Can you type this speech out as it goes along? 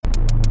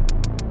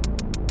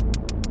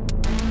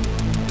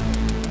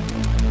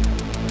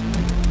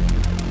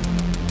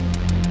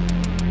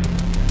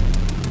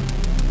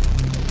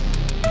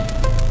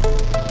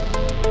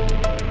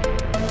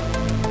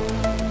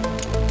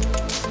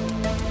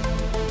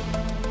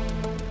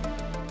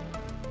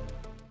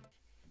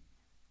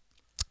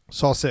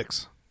Saw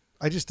 6.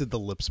 I just did the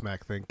lip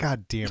smack thing.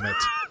 God damn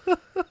it.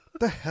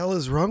 The hell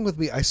is wrong with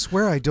me? I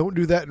swear I don't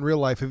do that in real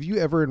life. Have you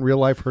ever in real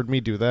life heard me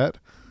do that?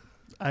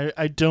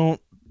 I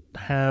don't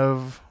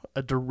have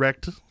a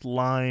direct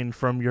line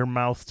from your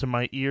mouth to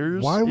my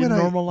ears in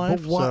normal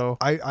life. So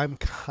I'm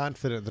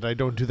confident that I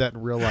don't do that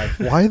in real life.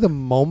 Why the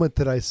moment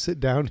that I sit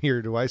down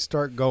here do I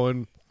start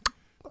going,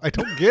 I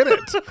don't get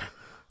it.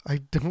 I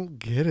don't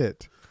get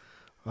it.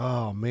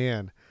 Oh,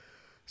 man.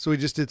 So we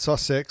just did Saw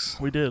 6.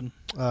 we did.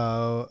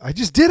 I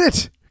just did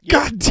it. Yeah,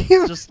 God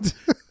damn it. Just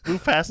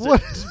move past it.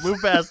 What? Just move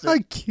past I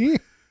it.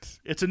 can't.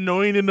 It's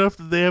annoying enough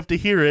that they have to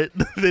hear it.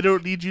 They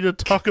don't need you to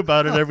talk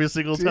about it every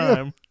single Damn.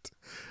 time.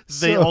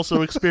 They So-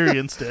 also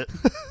experienced it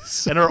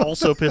and are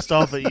also pissed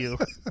off at you.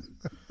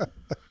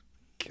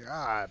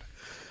 God.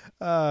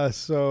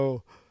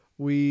 So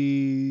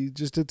we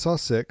just did Saw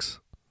 6.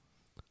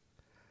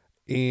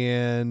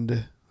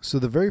 And so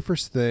the very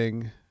first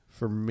thing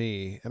for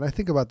me, and I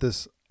think about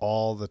this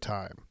all the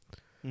time,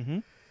 Mm-hmm.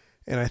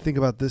 and I think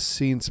about this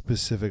scene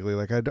specifically.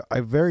 Like I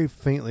very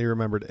faintly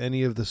remembered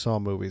any of the Saw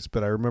movies,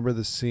 but I remember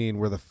the scene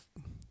where the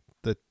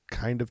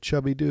kind of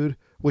chubby dude,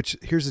 which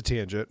here's a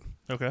tangent.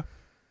 Okay.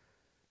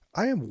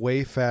 I am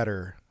way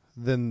fatter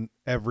than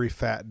every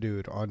fat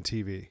dude on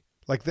TV.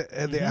 Like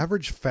the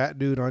average fat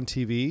dude on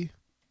TV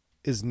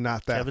is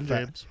not that Kevin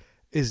fat. James.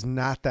 Is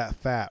not that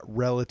fat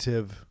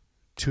relative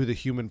to the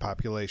human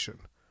population.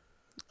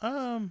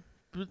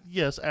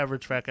 Yes,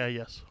 average fat guy,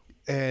 yes.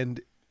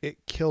 And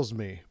it kills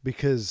me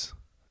because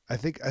I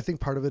think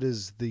part of it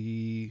is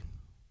the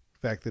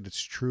fact that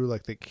it's true,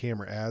 like the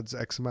camera adds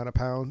X amount of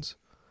pounds.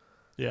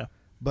 Yeah.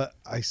 But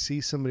I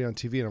see somebody on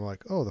TV and I'm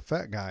like, oh, the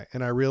fat guy.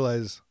 And I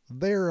realize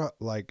they're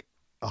like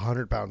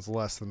 100 pounds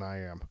less than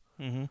I am.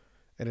 Mm-hmm.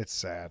 And it's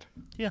sad.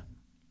 Yeah.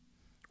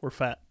 We're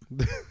fat.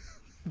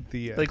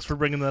 The end. Thanks for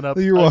bringing that up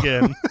You're welcome.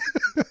 again.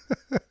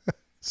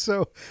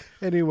 So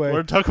anyway,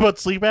 Want to talk about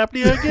sleep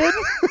apnea again?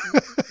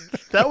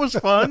 That was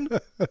fun.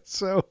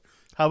 so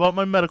How about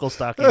my medical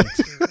stockings?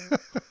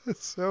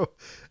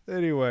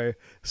 anyway,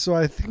 so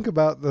I think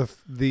about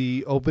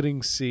the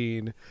opening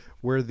scene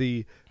where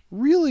the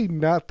really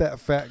not that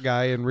fat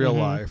guy in real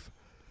life,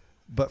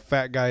 but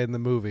fat guy in the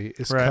movie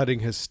is Right. cutting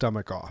his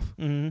stomach off.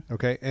 Mm-hmm.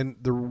 Okay, and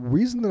the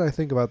reason that I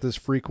think about this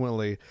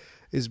frequently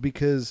is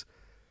because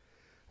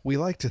we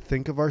like to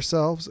think of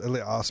ourselves.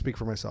 I'll speak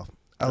for myself.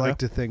 I Okay. like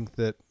to think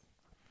that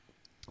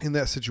in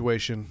that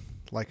situation,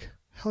 like,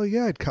 hell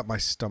yeah, I'd cut my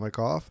stomach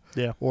off.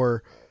 Yeah.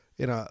 Or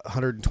in a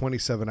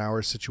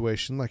 127-hour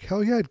situation, like,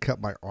 hell yeah, I'd cut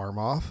my arm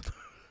off.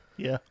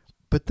 Yeah.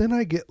 But then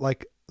I get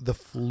like the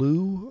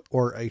flu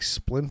or a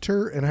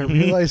splinter and I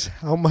realize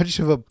how much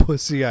of a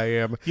pussy I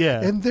am.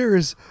 Yeah. And there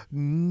is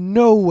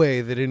no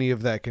way that any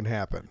of that can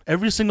happen.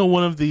 Every single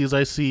one of these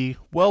I see,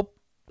 well,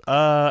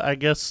 I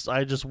guess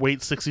I just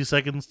wait 60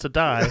 seconds to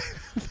die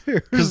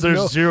because there's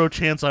no, zero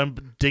chance I'm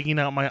digging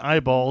out my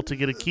eyeball to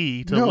get a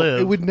key to no, live.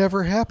 it would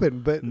never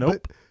happen. But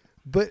Nope.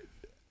 But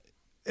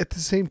at the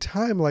same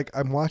time, like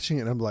I'm watching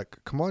it and I'm like,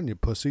 come on, you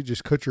pussy,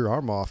 just cut your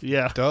arm off.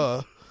 Yeah.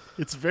 Duh.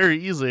 It's very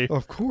easy.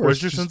 Of course.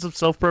 Where's your Just- sense of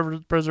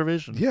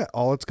self-preservation? Yeah,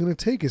 all it's going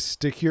to take is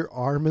stick your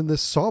arm in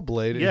this saw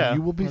blade and Yeah,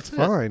 you will be that's it.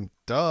 fine.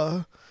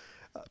 Duh.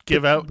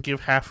 Give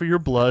half of your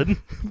blood,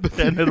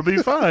 and it'll be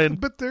fine.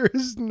 But there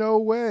is no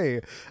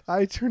way.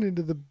 I turn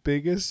into the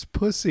biggest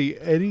pussy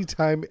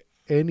anytime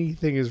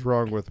anything is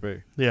wrong with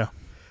me. Yeah.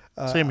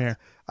 Same here.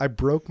 I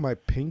broke my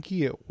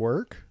pinky at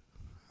work.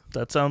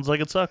 That sounds like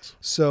it sucks.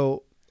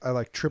 So I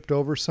like tripped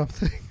over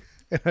something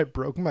and I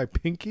broke my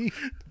pinky.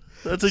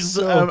 That's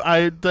So-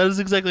 that is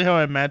exactly how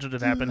I imagined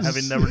it happened,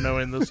 having never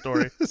known this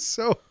story.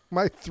 So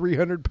my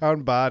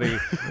 300-pound body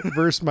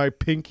versus my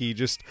pinky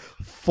just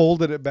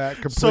folded it back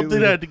completely.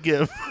 Something had to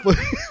give.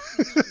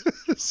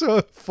 So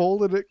I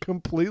folded it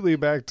completely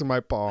back to my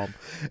palm.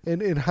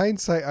 And in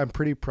hindsight, I'm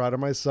pretty proud of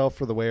myself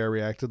for the way I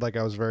reacted. Like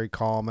I was very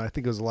calm. And I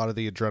think it was a lot of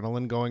the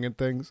adrenaline going and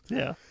things.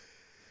 Yeah.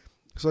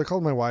 So I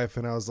called my wife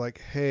and I was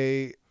like,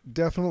 hey,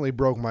 definitely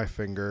broke my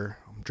finger.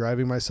 I'm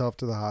driving myself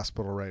to the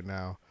hospital right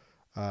now.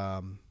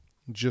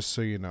 Just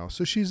so you know.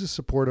 So she's a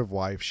supportive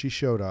wife. She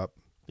showed up.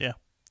 Yeah.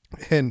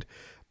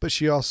 But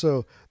she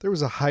also, there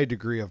was a high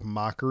degree of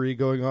mockery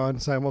going on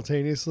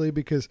simultaneously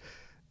because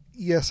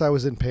yes, I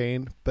was in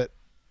pain, but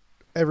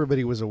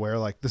everybody was aware,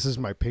 like, this is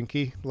my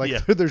pinky. Like, Yeah.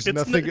 there's It's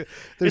nothing. n-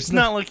 There's It's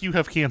not like you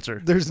have cancer.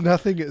 There's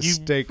nothing at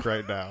stake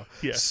right now.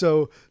 Yeah.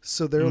 So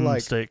they're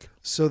like, Steak.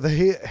 so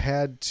they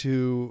had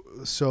to,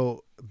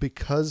 so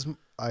because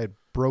I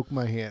broke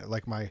my hand,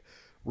 like my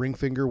ring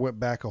finger went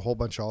back a whole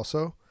bunch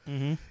also,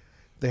 Mm-hmm.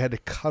 they had to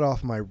cut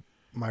off my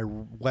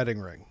wedding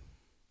ring.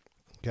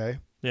 Okay.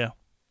 Yeah.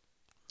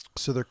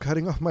 So they're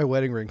cutting off my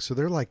wedding ring. So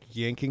they're like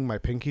yanking my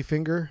pinky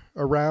finger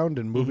around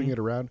and moving it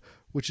around,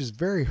 which is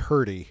very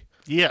hurty.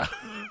 Yeah.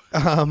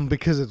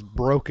 Because it's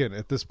broken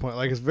at this point.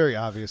 Like it's very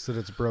obvious that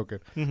it's broken.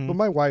 But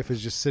my wife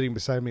is just sitting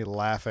beside me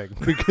laughing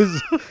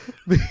because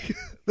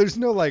there's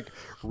no like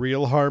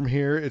real harm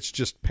here. It's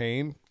just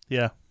pain.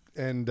 Yeah.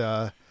 And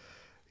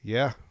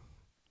yeah,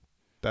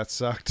 that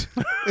sucked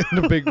in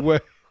a big way.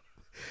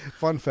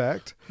 Fun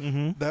fact,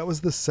 that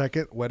was the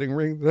second wedding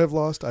ring that I've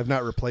lost. I've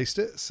not replaced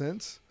it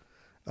since.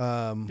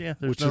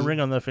 There's no ring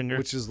on that finger.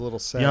 Which is a little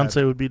sad.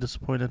 Beyonce would be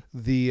disappointed.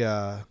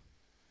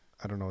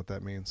 I don't know what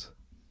that means.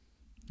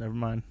 Never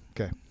mind.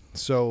 Okay.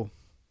 So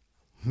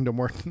no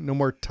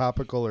more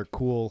topical or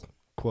cool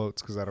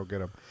quotes because I don't get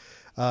them.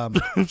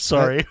 I'm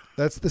sorry.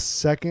 That's the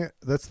second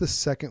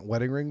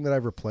wedding ring that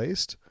I've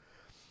replaced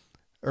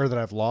or that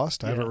I've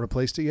lost. I haven't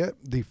replaced it yet.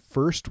 The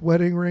first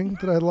wedding ring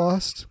that I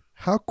lost,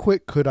 how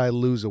quick could I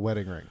lose a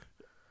wedding ring?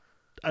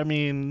 I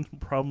mean,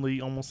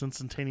 probably almost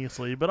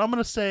instantaneously, but I'm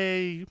going to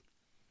say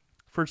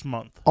first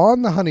month.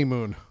 On the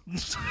honeymoon.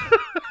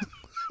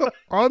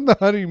 On the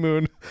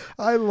honeymoon,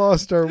 I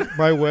lost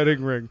my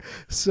wedding ring.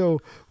 So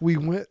we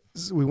went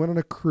on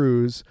a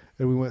cruise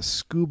and we went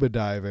scuba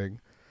diving.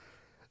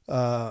 We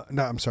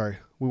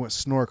went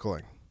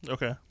snorkeling.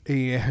 Okay.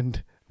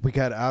 And we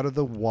got out of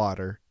the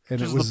water. And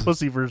Just it was the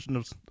pussy version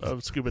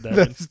of scuba diving.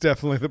 That's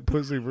definitely the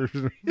pussy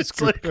version of it's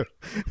scuba.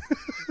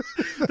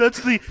 That's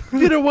the,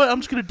 you know what, I'm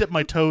just going to dip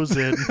my toes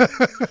in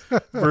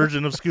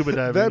version of scuba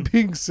diving. That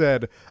being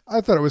said,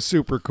 I thought it was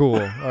super cool.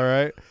 All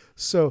right.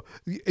 So,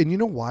 and you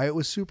know why it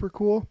was super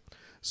cool?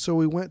 So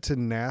we went to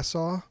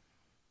Nassau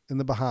in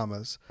the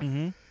Bahamas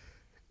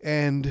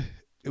and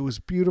it was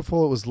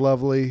beautiful. It was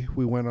lovely.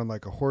 We went on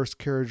like a horse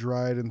carriage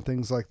ride and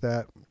things like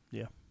that.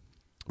 Yeah.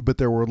 But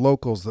there were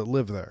locals that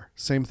lived there.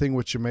 Same thing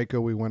with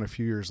Jamaica. We went a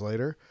few years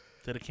later.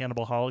 Did a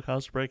cannibal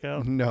holocaust break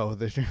out? No,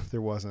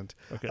 there wasn't.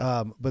 Okay.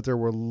 But there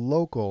were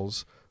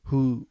locals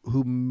who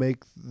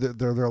make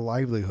their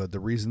livelihood.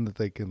 The reason that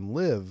they can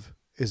live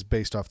is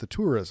based off the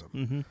tourism.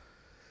 Mm-hmm.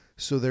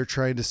 So they're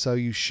trying to sell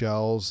you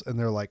shells, and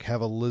they're like, have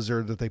a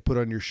lizard that they put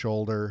on your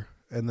shoulder,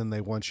 and then they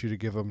want you to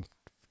give them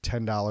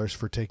 $10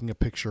 for taking a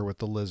picture with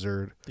the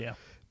lizard. Yeah.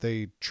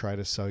 They try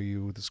to sell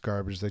you this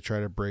garbage. They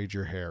try to braid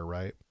your hair,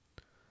 right?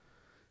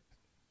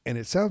 And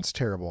it sounds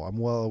terrible. I'm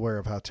well aware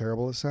of how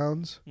terrible it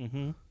sounds.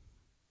 Mm-hmm.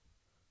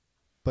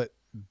 But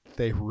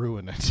they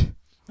ruin it.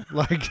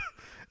 Like,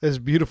 as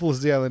beautiful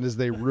as the island is,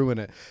 they ruin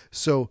it.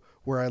 So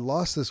where I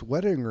lost this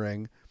wedding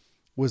ring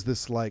was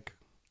this like...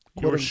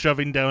 You were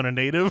shoving down a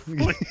native?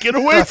 Like, get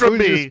away from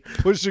me!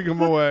 Just pushing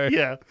them away.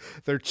 Yeah.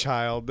 Their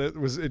child that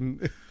was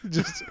in...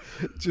 Just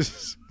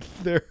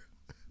their...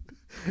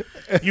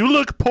 You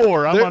look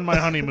poor. I'm on my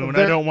honeymoon.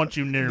 I don't want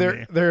you near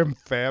me. Their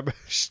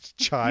famished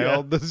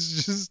child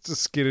that's just a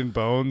skin and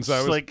bones. I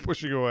was like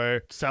pushing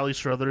away. Sally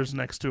Struthers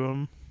next to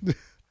him.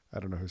 I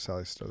don't know who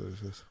Sally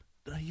Struthers is.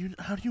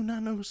 How do you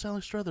not know who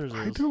Sally Struthers is?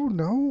 I don't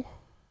know.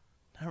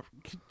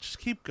 Just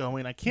keep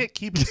going. I can't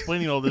keep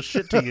explaining all this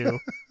shit to you.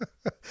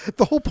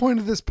 The whole point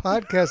of this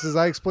podcast is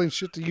I explain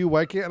shit to you.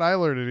 Why can't I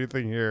learn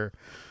anything here?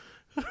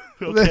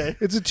 Okay.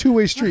 It's a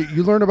two-way street.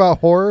 You learn about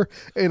horror,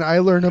 and I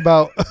learn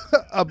about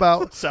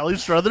Sally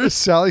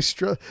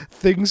Struthers?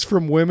 Things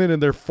from women in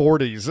their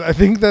 40s. I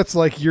think that's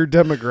like your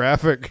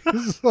demographic.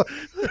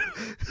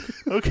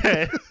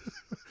 Okay.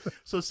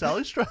 So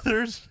Sally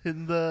Struthers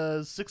in the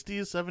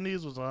 60s,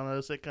 70s was on a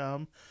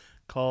sitcom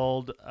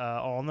called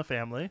All in the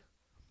Family.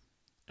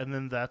 And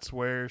then that's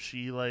where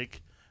she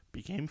like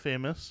became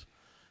famous.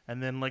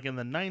 And then like in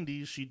the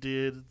 90s she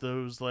did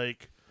those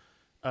like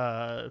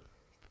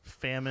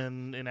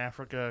famine in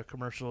Africa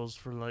commercials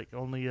for like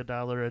only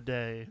 $1 a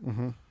day.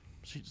 Mm-hmm.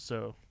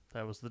 So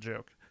that was the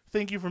joke.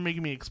 Thank you for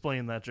making me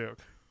explain that joke.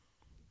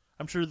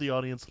 I'm sure the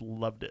audience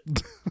loved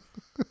it.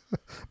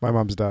 My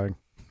mom's dying.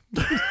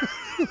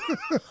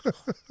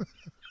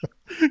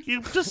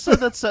 You just said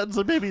that sentence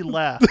and made me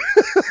laugh.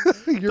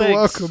 You're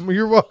welcome.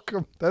 You're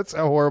welcome. That's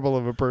how horrible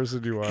of a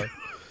person you are.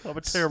 I'm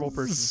a terrible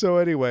person. So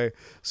anyway,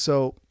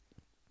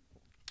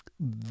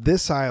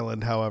 this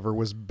island, however,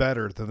 was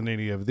better than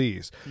any of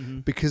these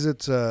because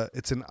it's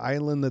an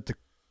island that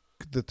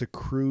the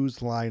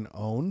cruise line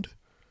owned.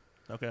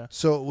 Okay.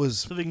 So it was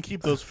so they can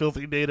keep those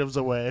filthy natives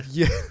away.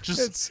 Yeah.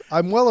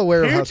 I'm well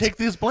aware of how take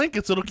these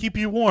blankets, it'll keep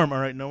you warm. All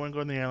right, no one go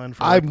on the island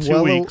for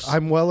 2 weeks.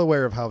 I'm well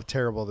aware of how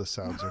terrible this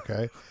sounds,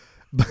 okay?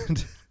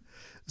 But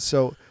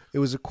so it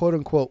was a quote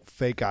unquote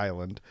fake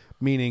island,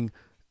 meaning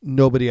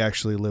nobody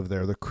actually lived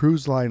there. The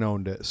cruise line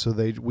owned it. So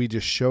we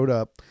just showed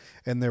up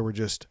and there were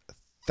just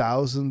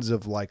thousands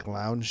of like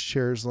lounge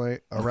chairs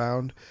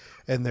around,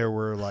 and there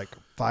were like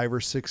 5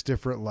 or 6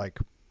 different like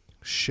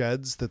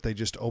sheds that they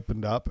just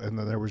opened up, and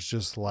then there was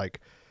just like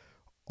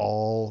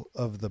all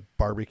of the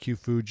barbecue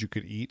food you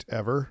could eat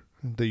ever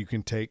that you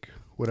can take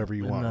whatever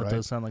you want. That right?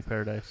 does sound like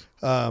paradise.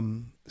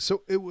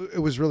 So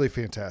it was really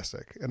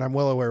fantastic, and I'm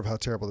well aware of how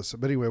terrible this is.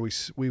 But anyway,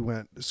 we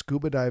went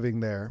scuba diving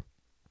there,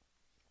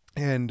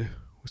 and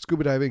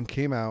scuba diving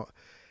came out,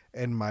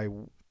 and my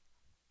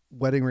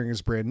wedding ring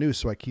is brand new,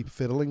 so I keep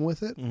fiddling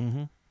with it.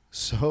 Mm-hmm.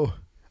 So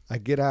I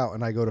get out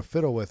and I go to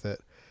fiddle with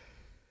it,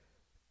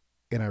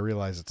 and I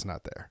realize it's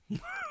not there.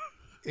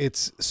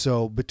 It's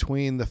so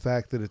between the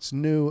fact that it's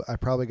new, I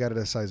probably got it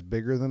a size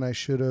bigger than I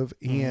should have,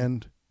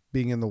 and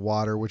being in the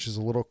water, which is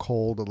a little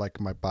cold, like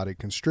my body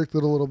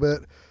constricted a little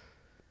bit,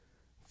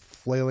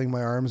 flailing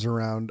my arms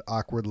around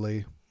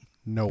awkwardly,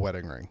 no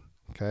wedding ring.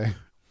 Okay.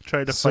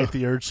 Trying to fight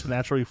the urge to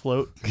naturally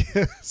float.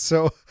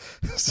 so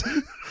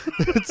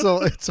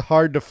it's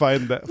hard to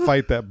fight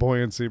that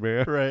buoyancy,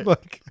 man. Right.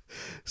 Like,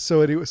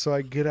 so anyway, so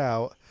I get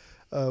out.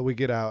 We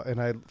get out,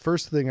 and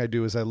first thing I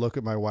do is I look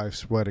at my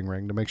wife's wedding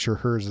ring to make sure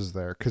hers is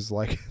there, because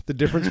like the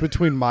difference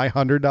between my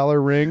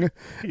 $100 ring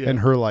and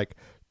her like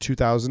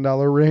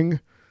 $2,000 ring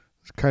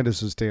is kind of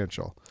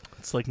substantial.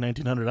 It's like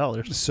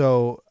 $1,900.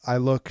 So I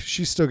look,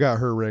 she's still got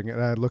her ring,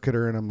 and I look at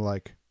her and I'm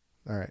like,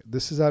 all right,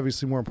 this is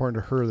obviously more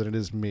important to her than it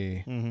is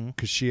me,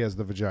 because she has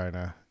the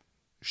vagina.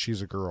 She's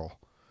a girl.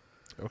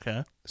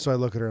 Okay. So I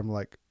look at her, I'm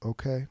like,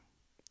 okay,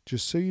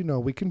 just so you know,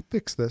 we can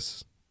fix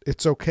this.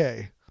 It's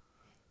okay.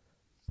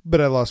 But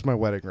I lost my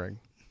wedding ring.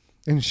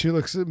 And she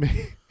looks at me.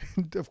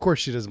 Of course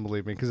she doesn't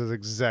believe me, because that's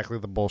exactly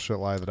the bullshit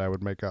lie that I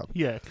would make up.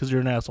 Yeah, because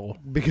you're an asshole.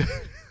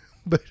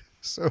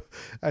 So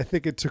I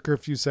think it took her a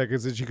few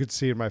seconds, and she could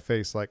see in my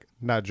face, like,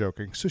 not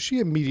joking. So she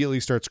immediately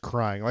starts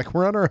crying. Like,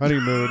 we're on our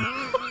honeymoon.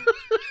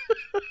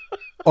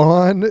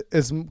 On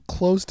as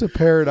close to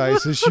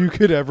paradise as you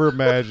could ever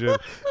imagine.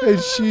 And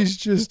she's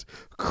just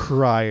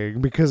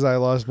crying because I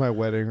lost my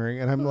wedding ring.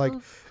 And I'm like,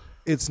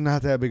 it's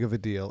not that big of a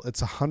deal.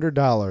 It's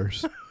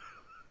 $100.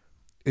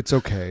 It's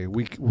okay.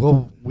 We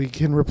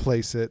can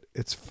replace it.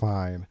 It's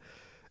fine.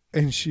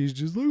 And she's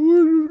just like,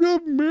 we're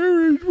not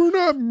married. We're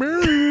not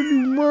married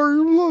anymore.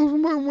 You lost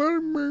my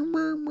wedding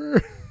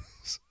ring.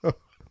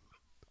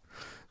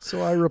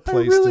 So I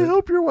replaced it. I really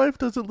hope your wife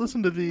doesn't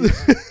listen to these.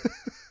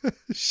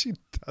 She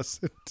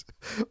doesn't.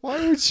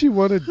 Why would she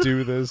want to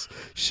do this?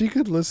 She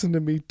could listen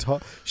to me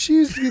talk.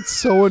 She gets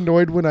so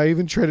annoyed when I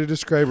even try to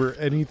describe her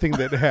anything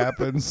that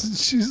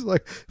happens. She's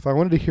like, if I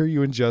wanted to hear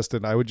you and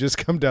Justin, I would just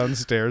come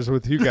downstairs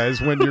with you guys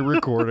when you're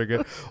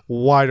recording it.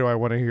 Why do I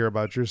want to hear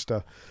about your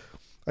stuff?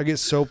 I get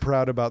so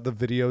proud about the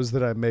videos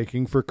that I'm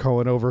making for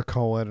Cohen Over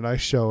Cohen, and I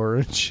show her,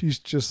 and she's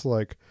just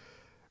like,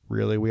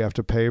 really? We have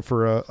to pay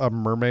for a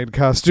mermaid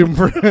costume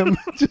for him?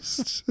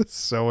 just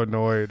so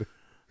annoyed.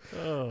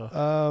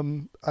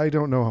 I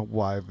don't know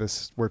why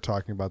we're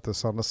talking about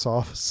this on the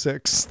Saw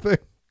 6 thing.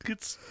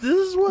 This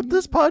is what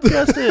this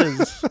podcast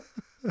is.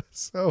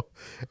 So,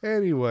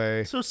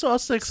 anyway. So Saw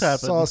 6 happened.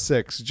 Saw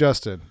 6.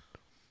 Justin,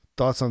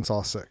 thoughts on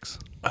Saw 6?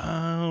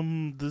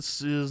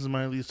 This is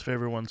my least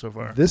favorite one so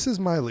far. This is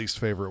my least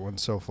favorite one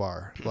so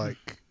far.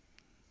 Like,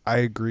 I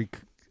agree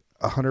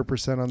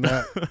 100% on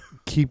that.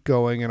 Keep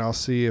going, and I'll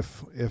see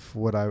if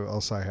what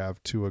else I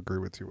have to agree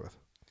with you with.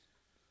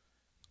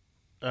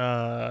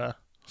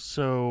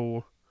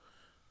 So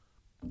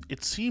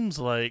it seems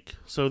like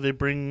they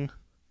bring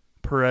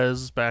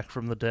Perez back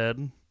from the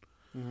dead.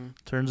 Mm-hmm.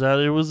 Turns out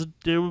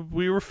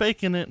we were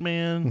faking it,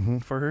 man,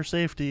 for her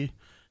safety.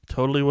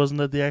 Totally wasn't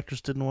that the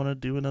actress didn't want to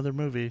do another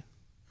movie,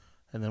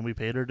 and then we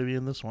paid her to be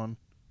in this one.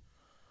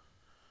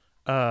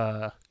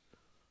 Yeah,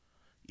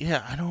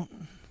 I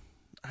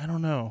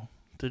don't know.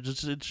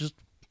 It's just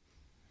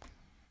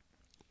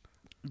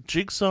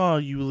Jigsaw.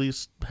 You at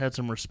least had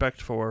some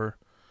respect for,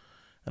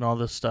 and all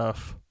this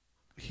stuff.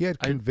 He had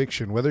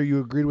conviction. Whether you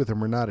agreed with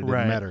him or not, it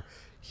didn't matter.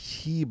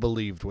 He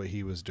believed what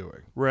he was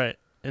doing. Right.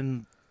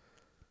 And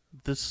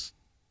this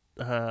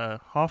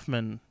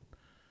Hoffman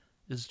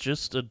is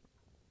just a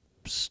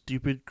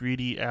stupid,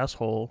 greedy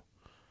asshole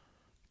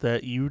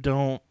that you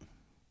don't...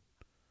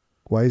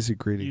 Why is he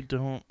greedy? You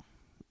don't...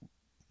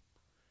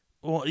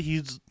 Well,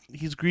 he's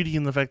greedy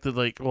in the fact that,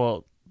 like,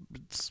 well,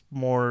 it's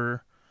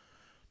more...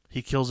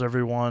 He kills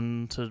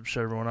everyone to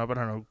shut everyone up. I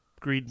don't know.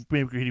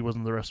 Maybe greedy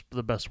wasn't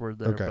the best word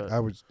there.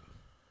 Okay,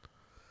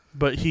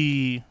 But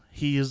he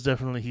is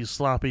definitely, he's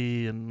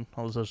sloppy and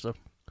all this other stuff.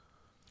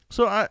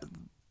 So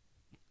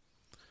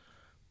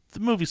the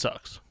movie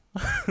sucks.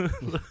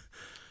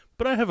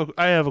 But I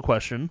have a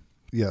question.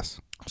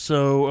 Yes.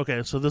 So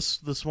okay, so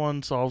this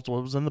one solves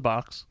what was in the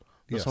box.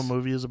 This whole Yes.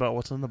 movie is about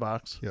what's in the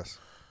box. Yes.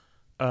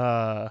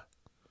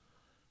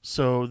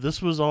 So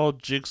this was all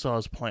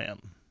Jigsaw's plan.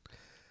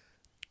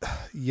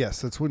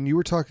 Yes, that's when you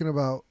were talking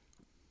about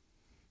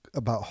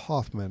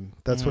Hoffman.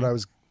 That's what I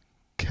was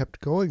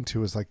kept going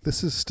to, is like,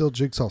 this is still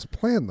Jigsaw's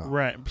plan, though.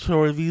 Right.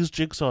 So are these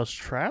Jigsaw's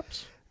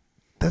traps?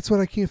 That's what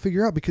I can't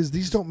figure out, because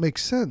these don't make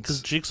sense.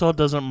 Because Jigsaw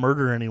doesn't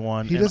murder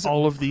anyone, and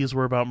all of these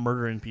were about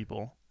murdering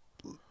people.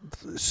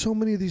 So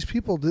many of these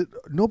people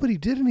nobody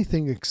did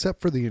anything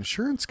except for the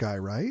insurance guy,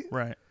 right?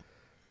 Right.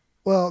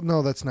 Well,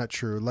 no, that's not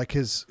true. Like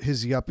his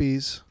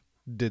yuppies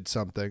did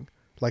something,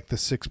 like the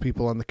 6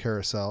 people on the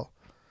carousel.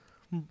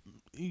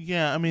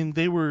 Yeah, I mean,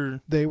 they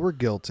were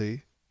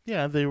guilty.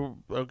 Yeah, they were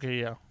okay.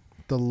 Yeah.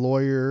 The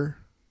lawyer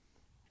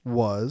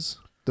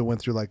that went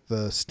through like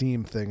the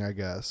Steam thing, I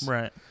guess.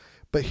 Right.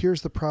 But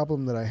here's the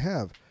problem that I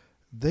have.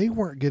 They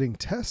weren't getting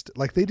tested.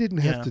 Like, they didn't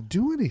have to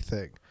do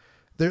anything.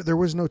 There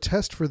was no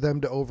test for them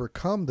to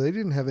overcome. They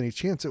didn't have any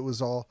chance. It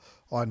was all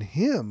on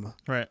him.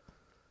 Right.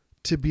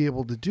 To be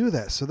able to do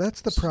that. So that's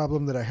the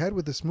problem that I had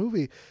with this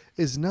movie,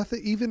 is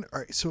nothing even... All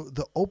right, so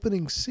the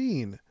opening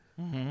scene,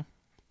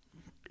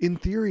 in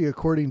theory,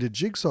 according to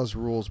Jigsaw's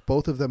rules,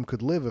 both of them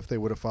could live if they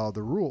would have followed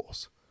the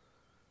rules.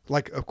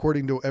 Like,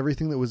 according to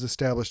everything that was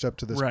established up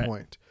to this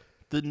point.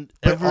 Then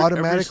But every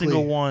automatically-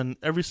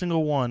 every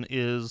single one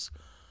is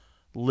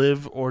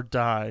live or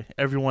die.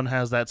 Everyone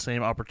has that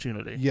same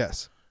opportunity.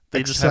 Yes.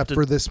 They just have Except to.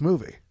 for this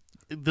movie.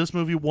 This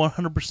movie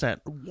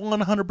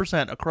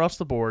 100% across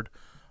the board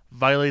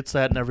violates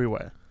that in every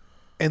way.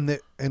 And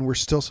we're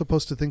still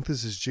supposed to think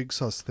this is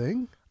Jigsaw's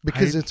thing?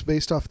 Because I- it's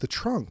based off the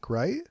trunk,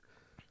 right?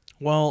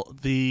 Well,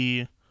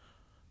 the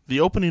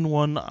opening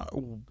one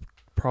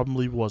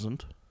probably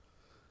wasn't.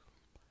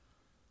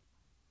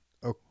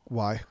 Oh,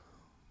 why?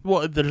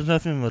 Well, there's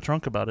nothing in the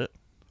trunk about it.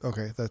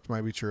 Okay, that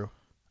might be true.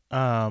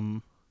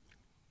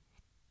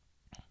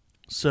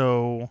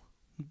 So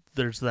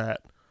there's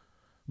that.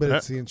 But That-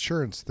 it's the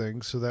insurance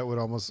thing, so that would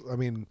almost, I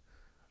mean,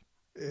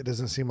 it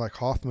doesn't seem like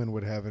Hoffman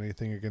would have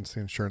anything against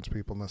the insurance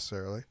people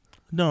necessarily.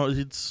 No,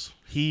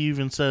 he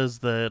even says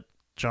that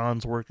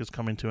John's work is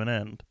coming to an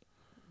end.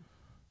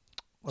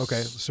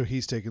 Okay, so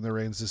he's taking the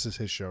reins. This is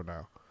his show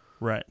now.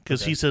 Right,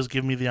 because Okay. he says,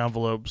 "Give me the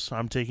envelopes.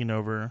 I'm taking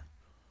over."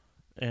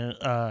 And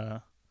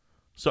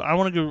so I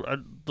want to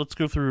go. Let's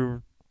go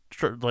through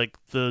like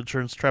the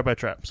insurance trap by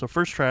trap. So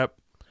first trap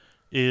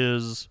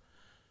is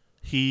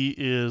he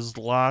is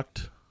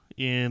locked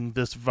in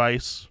this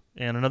vice,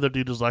 and another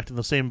dude is locked in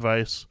the same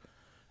vice,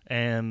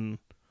 and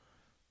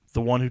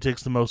the one who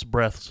takes the most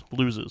breaths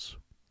loses.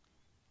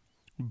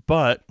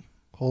 But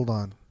Hold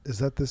on. Is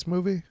that this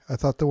movie? I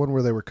thought the one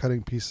where they were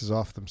cutting pieces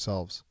off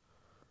themselves.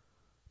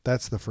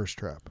 That's the first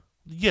trap.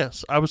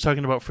 yes, I was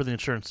talking about for the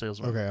insurance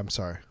salesman. Okay, I'm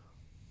sorry.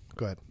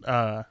 Go ahead.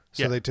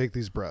 So yeah. they take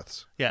these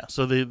breaths. Yeah,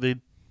 so they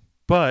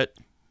but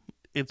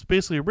it's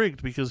basically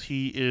rigged because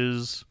he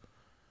is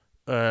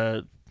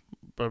a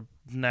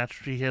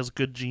natural. He has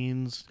good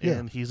genes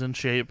and Yeah. he's in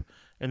shape,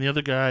 and the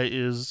other guy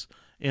is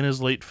in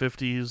his late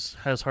 50s,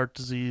 has heart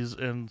disease,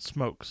 and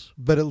smokes.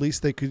 But at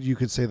least you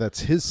could say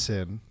that's his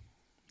sin.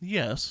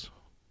 Yes,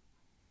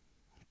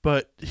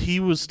 but he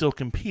was still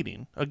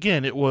competing.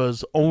 Again, it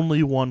was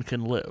only one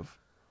can live,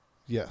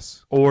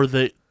 Yes. or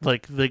they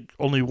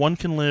only one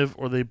can live,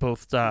 or they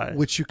both die.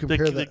 Which you they,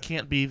 compare they that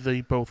can't be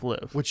they both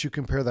live. which you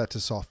compare that to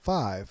Saw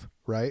 5,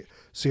 right?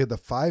 So you had the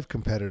 5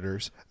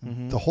 competitors.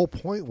 Mhm. The whole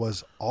point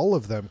was all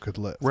of them could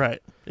live.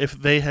 Right. If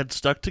they had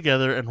stuck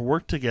together and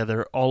worked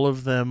together, all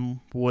of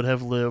them would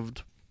have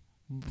lived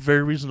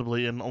very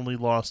reasonably and only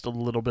lost a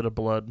little bit of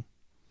blood.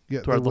 Yeah,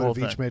 they Throughout the would whole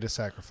have each thing. made a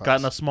sacrifice.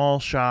 Gotten a small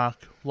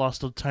shock,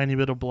 lost a tiny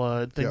bit of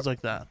blood, things Yep.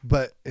 like that.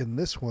 But in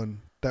this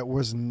one, there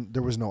was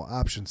no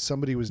option.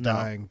 Somebody was No.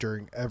 dying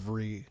during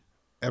every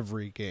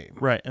game.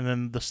 Right. And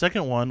then the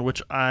second one,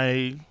 which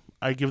I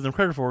give them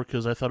credit for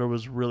because I thought it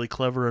was really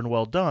clever and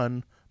well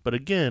done, but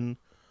again,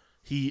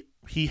 he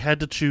had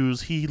to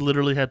choose. He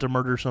literally had to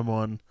murder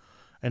someone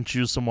and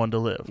choose someone to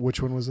live.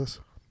 Which one was this?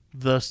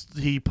 Thus,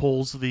 he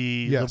pulls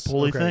the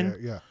pulley okay, thing.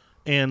 Yeah.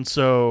 And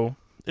so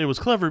it was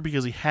clever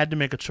because he had to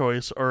make a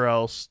choice or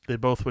else they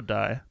both would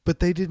die. But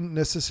they didn't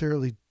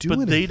necessarily do But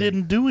anything. they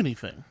didn't do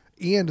anything.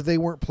 And they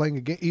weren't playing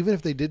a game. Even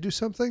if they did do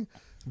something,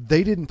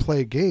 they didn't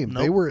play a game.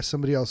 They Nope. were at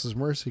somebody else's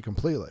mercy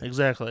completely.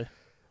 Exactly.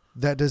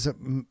 That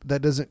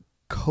doesn't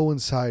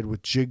coincide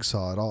with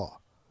Jigsaw at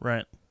all.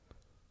 Right.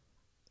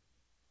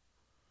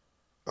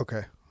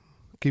 Okay.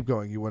 Keep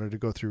going. You wanted to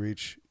go through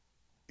each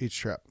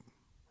trap.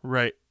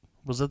 Right.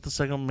 Was that the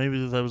second?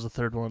 Maybe that was the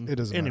third one. It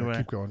doesn't anyway. matter.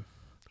 Keep going.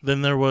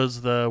 Then there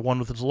was the one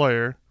with his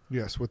lawyer,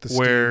 Yes, with the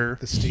where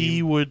steam.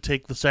 he would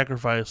take the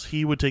sacrifice.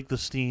 He would take the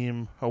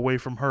steam away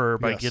from her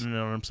by Yes. getting it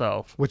on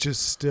himself. Which is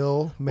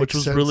still makes Which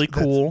was sense. really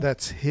That's- cool.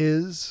 That's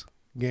his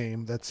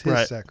game. That's his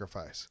Right.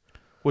 sacrifice.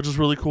 Which is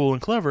really cool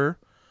and clever.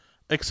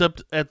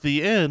 Except at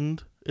the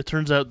end, it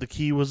turns out the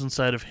key was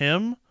inside of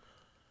him,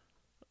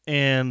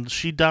 and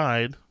she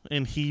died,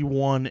 and he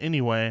won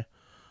anyway.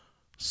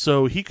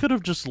 So he could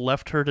have just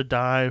left her to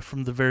die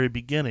from the very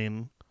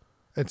beginning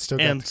And still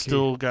got and the key.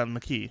 still gotten the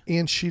key.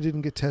 And she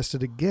didn't get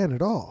tested again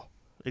at all.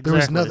 Exactly. There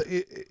was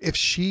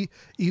nothing.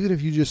 Even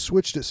if you just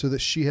switched it so that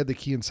she had the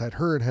key inside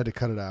her and had to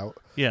cut it out,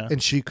 Yeah.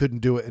 and she couldn't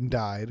do it and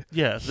died.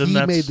 Yeah. Then He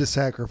that's made the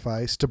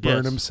sacrifice to burn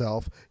Yes.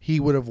 himself. He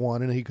would have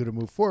won, and he could have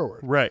moved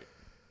forward. right.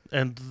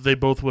 And they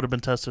both would have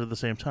been tested at the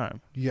same time.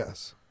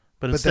 Yes,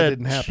 But that instead,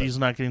 didn't happen. she's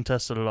not getting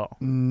tested at all.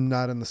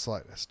 not in the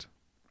slightest.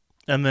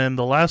 And then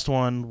the last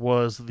one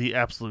was the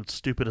absolute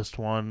stupidest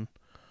one.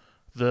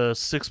 The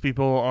 6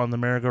 people on the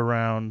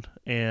merry-go-round,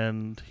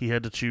 and he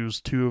had to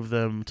choose 2 of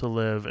them to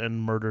live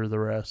and murder the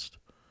rest.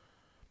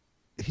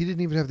 He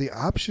didn't even have the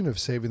option of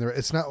saving the.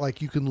 It's not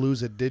like you can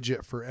lose a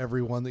digit for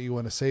every one that you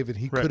want to save, and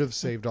he Right. could have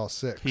saved all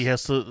 6. He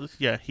has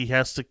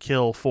to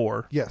kill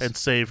 4 Yes. and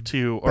save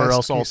 2, or Best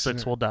else all case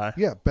 6 scenario. will die.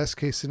 Yeah, best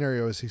case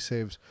scenario is he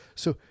saves.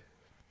 So,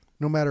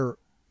 no matter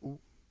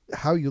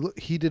how you look,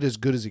 he did as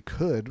good as he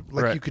could.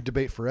 Like Right. you could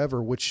debate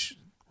forever which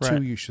Right.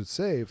 2 you should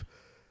save.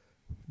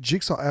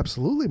 Jigsaw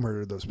absolutely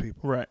murdered those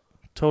people. Right.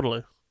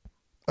 Totally.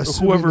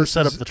 Assuming Whoever this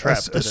set is- up the trap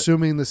did it.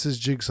 assuming this is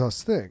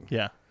Jigsaw's thing.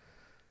 Yeah.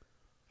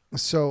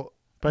 So,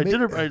 But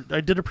May-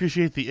 I did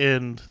appreciate the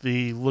end,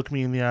 the look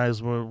me in the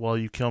eyes while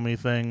you kill me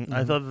thing.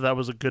 I Mhm. thought that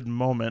was a good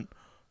moment.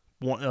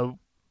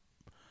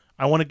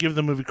 I want to give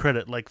the movie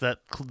credit, like that,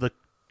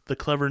 the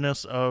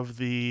cleverness of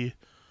the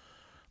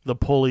the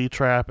pulley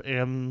trap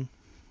and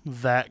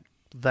that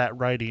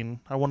writing.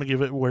 I want to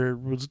give it where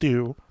it was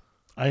due.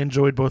 I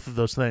enjoyed both of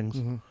those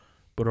things,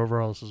 but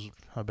overall, this is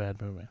a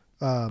bad movie.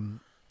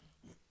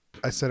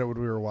 I said it when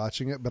we were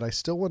watching it, but I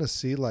still want to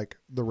see like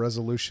the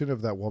resolution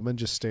of that woman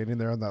just standing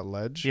there on that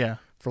ledge. Yeah,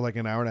 for like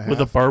an hour and a half with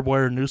a barbed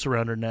wire noose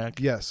around her neck.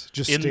 Yes,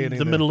 just in standing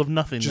the there, middle of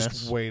nothingness,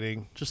 just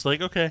waiting, just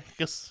like okay,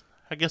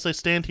 I guess I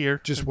stand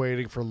here, just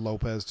waiting for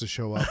Lopez to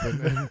show up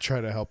and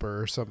try to help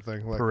her or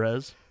something. Like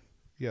Perez.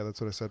 Yeah,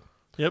 that's what I said.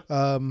 Yep.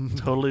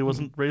 Totally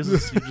wasn't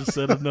racist. You just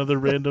said another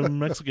random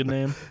Mexican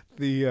name.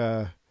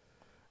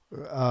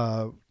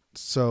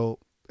 So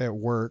at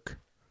work,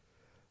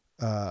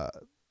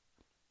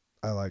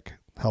 I like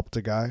helped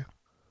a guy,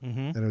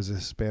 and it was a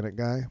Hispanic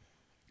guy,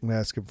 and I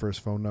asked him for his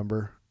phone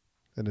number,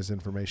 and his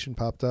information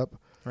popped up.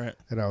 Right.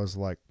 And I was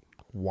like,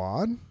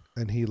 Juan?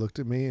 And he looked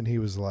at me and he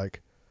was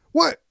like,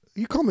 what?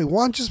 You call me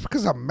Juan just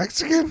because I'm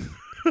Mexican?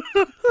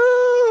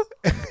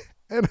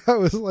 And I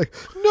was like,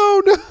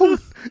 no.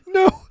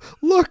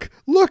 Look,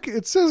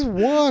 it says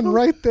Juan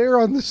right there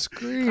on the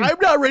screen. I'm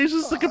not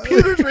racist. The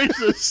computer's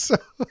racist.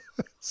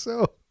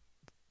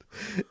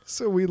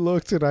 So we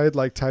looked, and I had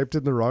like typed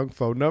in the wrong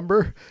phone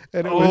number,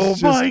 and it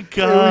my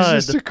God. It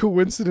was just a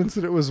coincidence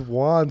that it was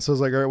Juan. So I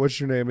was like, all right, what's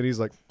your name? And he's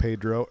like,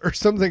 Pedro, or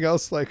something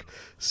else like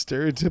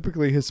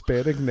stereotypically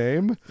Hispanic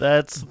name.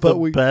 That's the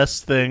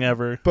best thing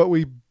ever. But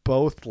we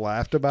both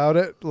laughed about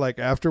it like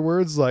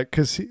afterwards, like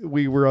because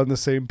we were on the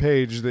same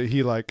page that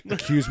he like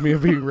accused me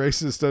of being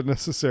racist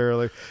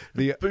unnecessarily.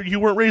 But you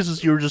weren't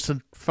racist. You were just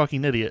a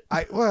fucking idiot.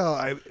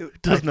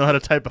 Doesn't know how to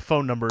type a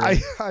phone number.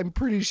 I'm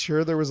pretty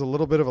sure there was a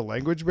little bit of a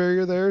language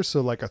barrier there, so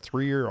like a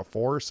 3 or a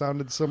 4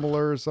 sounded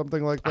similar or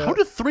something like that. How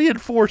do 3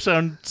 and 4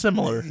 sound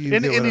similar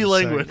in any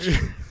language?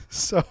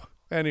 So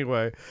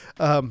anyway,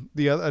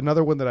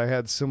 another one that I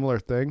had similar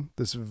thing.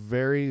 This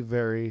very,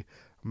 very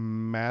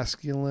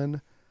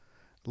masculine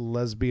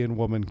lesbian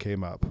woman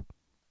came up.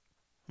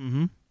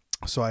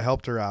 So I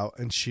helped her out,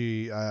 and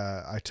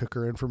I took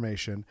her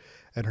information,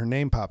 and her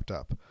name popped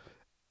up,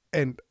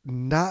 and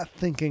not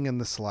thinking in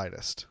the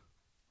slightest,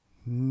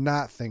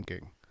 yeah,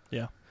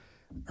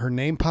 her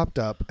name popped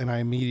up, and I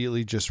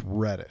immediately just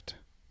read it.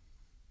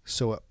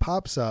 So it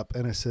pops up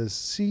and it says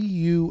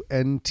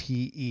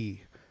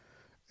CUNTE,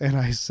 and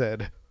I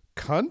said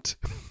cunt.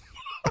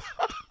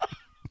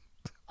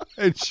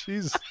 And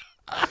she's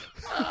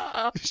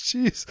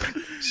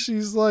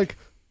like,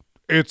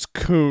 it's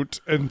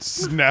coot, and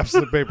snaps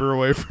the paper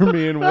away from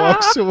me and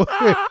walks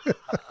away.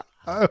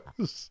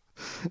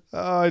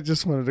 I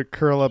just wanted to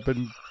curl up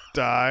and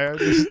die. I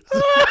just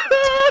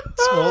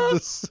told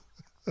this.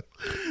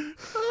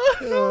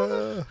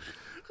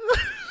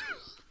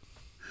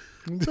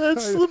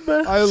 That's the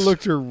best. I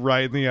looked her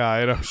right in the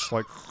eye, and I was just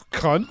like,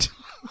 cunt.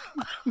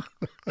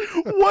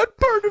 What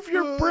part of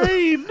your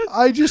brain?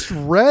 I just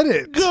read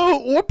it.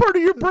 What part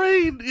of your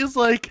brain is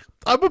like,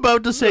 I'm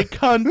about to say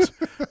cunt.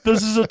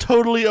 This is a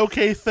totally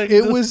okay thing.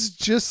 It was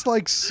just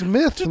like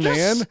Smith, to man.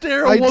 Just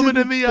stare a woman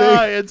in the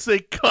eye and say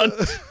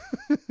cunt.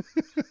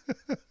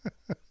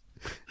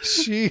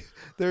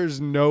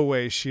 There's no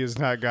way she has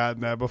not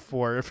gotten that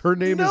before. If her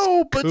name is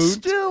but Coont,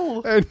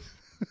 still. And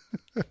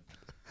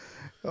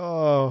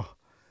oh,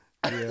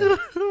 yeah.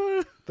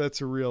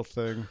 That's a real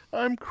thing.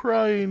 I'm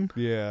crying.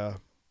 Yeah.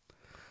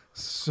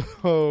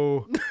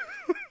 So,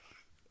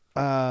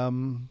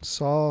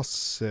 Saw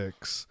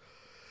 6.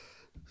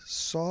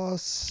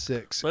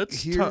 Let's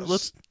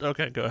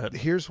okay, go ahead.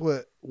 Here's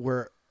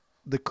where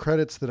the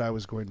credits that I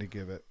was going to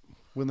give it.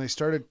 When they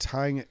started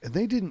tying it, and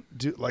they didn't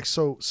do like,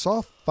 so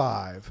Saw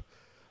 5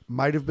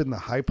 might have been the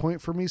high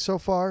point for me so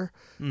far,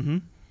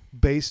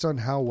 based on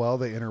how well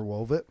they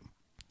interwove it.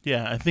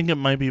 Yeah, I think it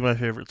might be my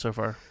favorite so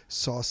far.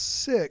 Saw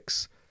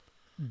 6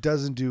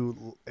 doesn't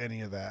do any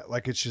of that.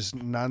 Like, it's just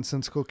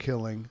nonsensical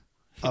killing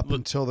up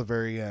until the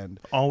very end.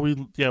 We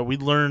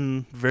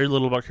learn very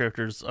little about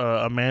characters.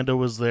 Amanda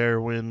was there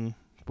when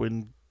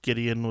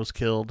Gideon was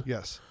killed.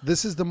 Yes.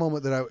 This is the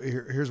moment that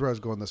here's where I was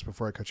going this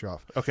before I cut you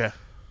off. Okay.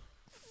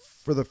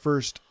 For the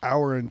first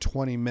hour and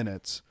 20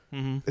 minutes,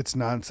 it's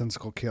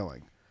nonsensical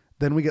killing.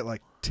 Then we get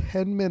like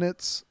 10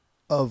 minutes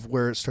of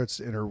where it starts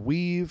to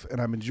interweave,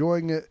 and I'm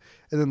enjoying it.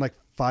 And then like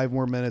 5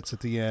 more minutes at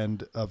the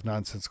end of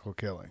nonsensical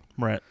killing.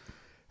 Right.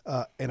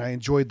 And I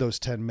enjoyed those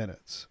 10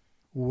 minutes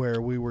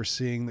where we were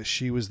seeing that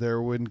she was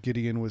there when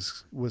Gideon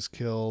was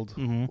killed.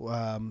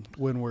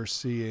 When we're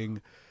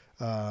seeing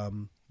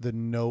the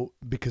note,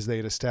 because they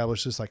had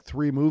established this like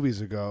 3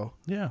 movies ago.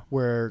 Yeah.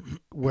 Where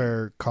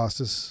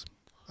Costas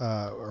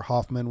or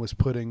Hoffman was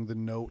putting the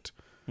note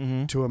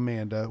to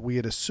Amanda. We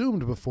had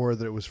assumed before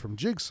that it was from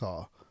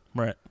Jigsaw.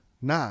 Right.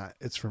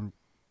 It's from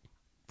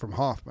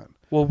Hoffman.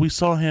 Well, we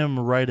saw him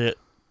write it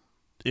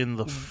in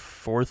the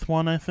 4th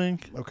one, I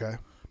think. Okay.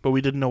 But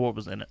we didn't know what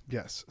was in it.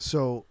 Yes.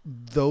 So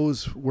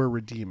those were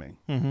redeeming.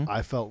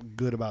 I felt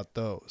good about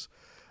those.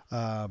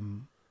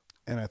 And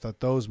I thought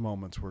those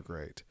moments were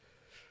great.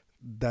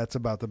 That's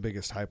about the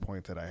biggest high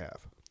point that I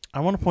have. I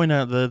want to point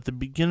out that at the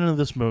beginning of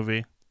this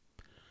movie,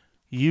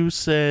 you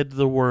said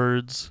the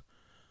words,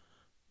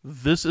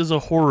 this is a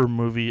horror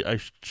movie. I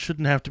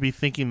shouldn't have to be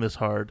thinking this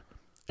hard.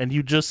 And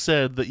you just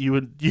said that you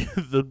would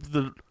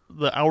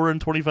the hour and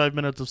 25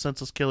 minutes of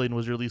senseless killing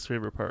was your least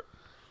favorite part.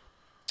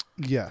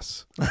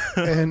 Yes.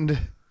 and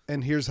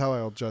here's how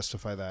I'll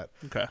justify that.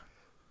 Okay.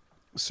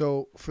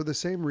 So for the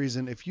same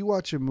reason, if you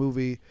watch a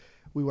movie,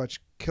 we watch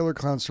Killer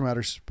Clowns from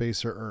Outer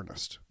Space or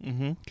Ernest.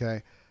 Mm-hmm.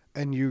 Okay.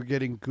 And you're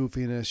getting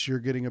goofiness, you're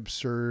getting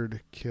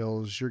absurd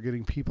kills, you're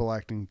getting people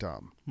acting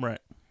dumb.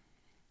 Right.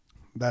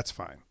 That's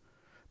fine.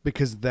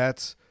 Because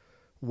that's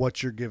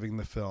what you're giving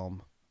the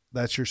film.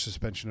 That's your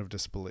suspension of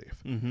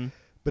disbelief. Mm-hmm.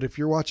 But if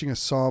you're watching a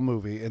Saw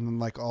movie and then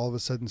like all of a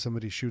sudden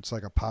somebody shoots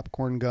like a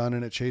popcorn gun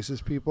and it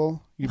chases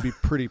people, you'd be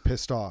pretty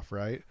pissed off,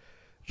 right?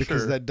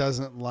 Because Sure. that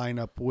doesn't line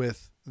up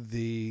with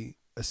the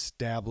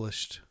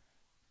established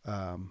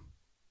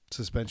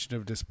suspension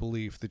of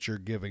disbelief that you're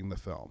giving the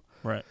film.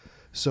 Right.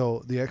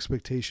 So the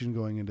expectation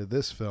going into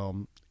this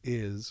film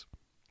is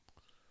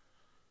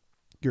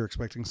you're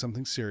expecting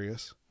something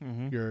serious.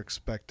 Mm-hmm. You're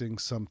expecting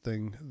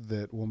something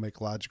that will make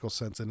logical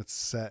sense, and it's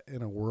set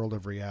in a world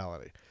of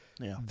reality.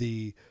 Yeah.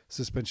 The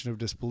suspension of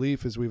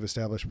disbelief, as we've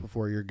established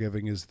before, you're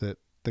giving is that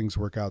things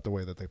work out the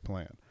way that they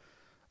plan.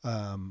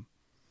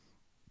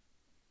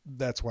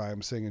 That's why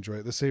I'm saying enjoy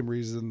it. The same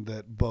reason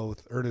that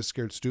both Ernest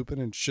Scared Stupid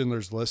and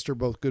Schindler's List are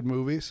both good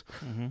movies.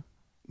 Mm-hmm.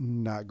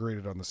 Not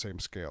graded on the same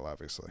scale,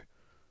 obviously.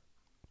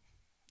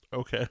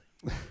 Okay.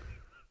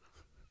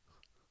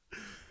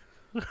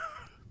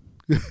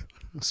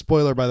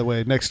 Spoiler, by the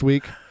way, next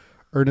week,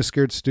 Ernest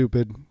Scared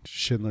Stupid,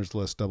 Schindler's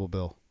List, double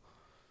bill.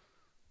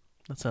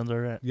 That sounds all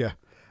right. Yeah.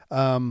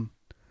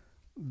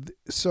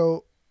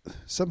 So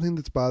something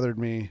that's bothered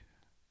me,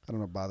 I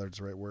don't know if bothered's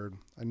the right word,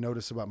 I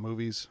notice about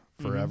movies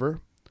forever.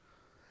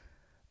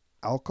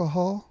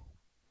 Alcohol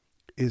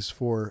is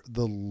for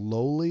the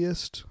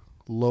lowliest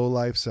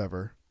lowlifes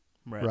ever,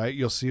 right?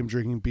 You'll see them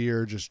drinking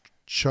beer, just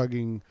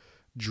chugging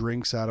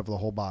drinks out of the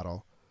whole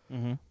bottle,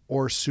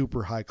 or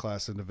super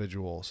high-class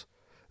individuals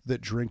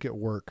that drink at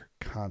work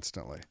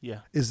constantly.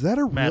 Yeah. Is that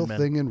a real Men.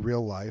 thing in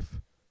real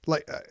life?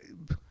 Like,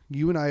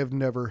 you and I have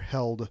never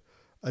held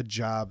a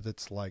job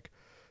that's like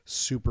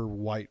super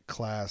white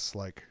collar,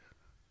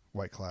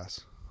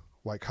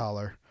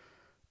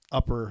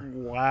 upper.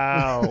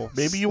 Wow.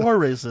 Maybe you are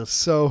racist.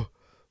 So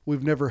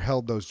we've never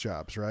held those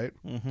jobs, right?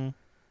 Mm-hmm.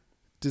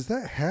 Does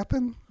that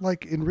happen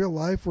like in real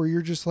life where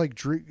you're just like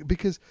drink?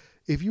 Because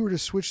if you were to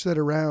switch that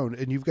around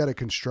and you've got a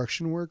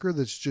construction worker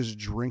that's just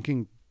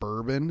drinking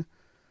bourbon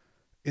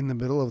in the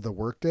middle of the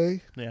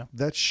workday, Yeah.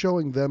 that's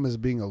showing them as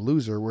being a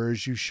loser.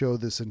 Whereas you show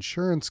this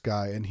insurance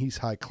guy and he's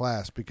high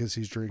class because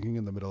he's drinking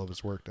in the middle of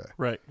his workday.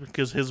 Right.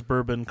 Because his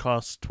bourbon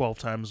costs 12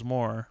 times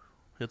more.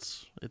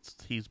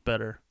 He's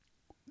better.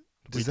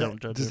 Does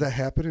don't judge him. that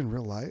happen in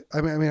real life?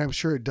 I mean, I'm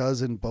sure it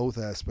does in both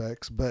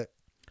aspects, but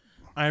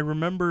I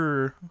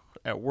remember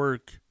at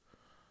work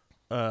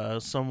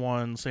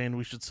someone saying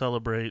we should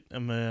celebrate,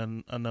 and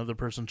then another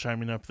person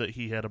chiming up that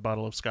he had a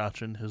bottle of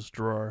scotch in his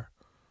drawer.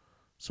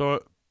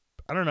 So,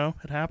 I don't know.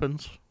 It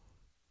happens.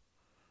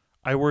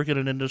 I work in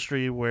an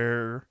industry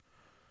where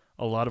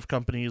a lot of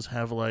companies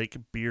have, like,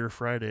 beer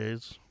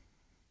Fridays.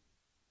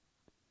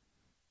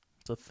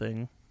 It's a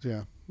thing.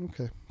 yeah,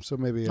 okay. So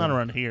maybe Not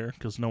around here,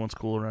 because no one's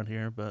cool around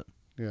here, but...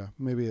 yeah,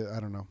 maybe I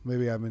don't know.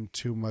 Maybe I'm in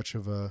too much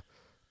of a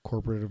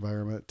corporate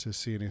environment to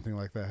see anything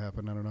like that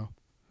happen. I don't know.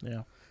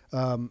 Yeah.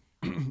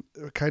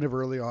 Kind of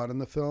early on in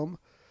the film,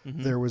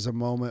 there was a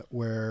moment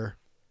where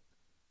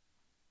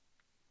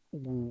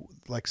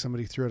like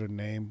somebody threw out a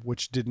name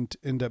which didn't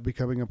end up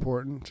becoming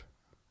important,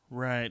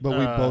 Right. but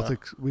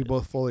we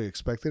both fully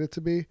expected it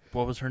to be.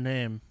 What was her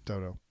name?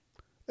 Don't know.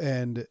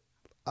 And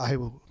I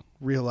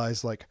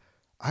realized like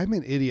I'm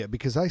an idiot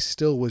because I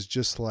still was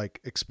just like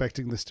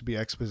expecting this to be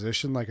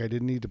exposition, like I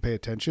didn't need to pay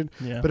attention.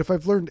 Yeah. But if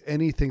I've learned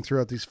anything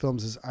throughout these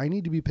films is I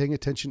need to be paying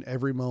attention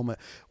every moment.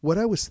 What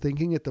I was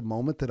thinking at the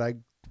moment that I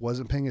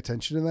wasn't paying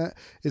attention to that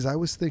is I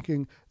was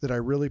thinking that I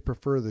really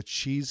prefer the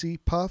cheesy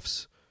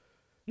puffs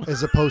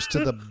as opposed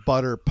to the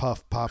butter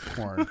puff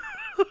popcorn.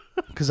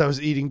 Because I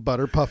was eating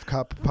butter puff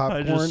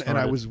popcorn and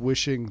I was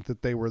wishing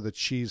that they were the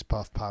cheese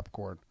puff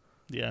popcorn.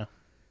 Yeah.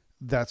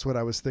 That's what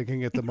I was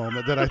thinking at the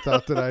moment that I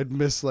thought that I'd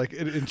miss like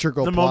an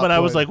integral The plot moment I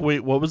was point. like, wait,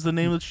 what was the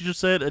name that you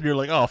just said? And you're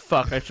like, oh,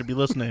 fuck, I should be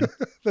listening.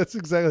 That's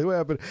exactly what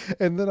happened.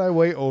 And then I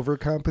way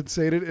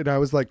overcompensated and I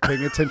was like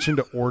paying attention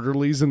to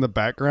orderlies in the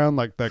background.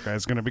 Like that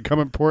guy's going to become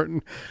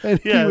important.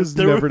 And Yeah, he was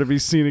never to be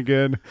seen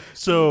again.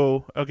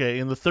 So, okay,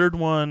 in the third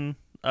one,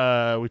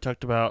 we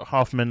talked about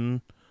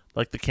Hoffman,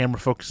 like the camera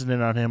focusing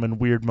in on him in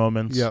weird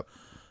moments. Yep.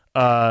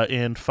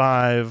 In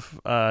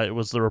 5, it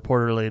was the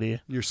reporter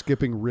lady. You're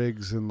skipping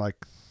Riggs in like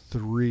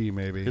 3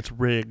 maybe. It's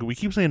Rig. We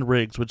keep saying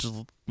Riggs, which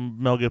is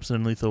Mel Gibson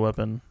in Lethal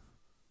Weapon.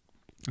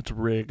 It's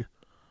Rig.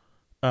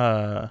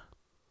 So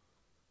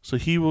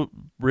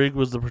Rig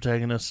was the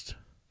protagonist.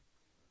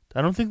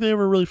 I don't think they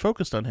ever really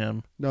focused on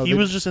him. No, he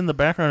was just in the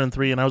background in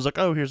 3, and I was like,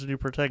 oh, here's a new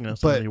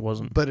protagonist. And then he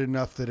wasn't. But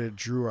enough that it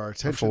drew our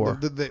attention. Before.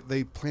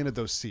 They planted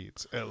those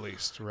seeds at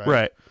least, right?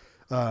 Right.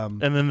 And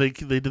then they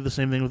did the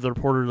same thing with the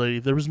reporter lady.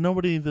 There was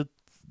nobody that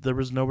there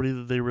was nobody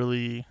that they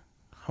really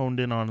honed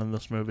in on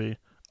this movie,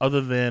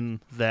 other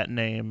than that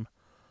name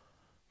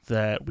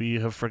that we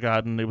have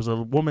forgotten. It was a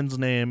woman's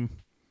name,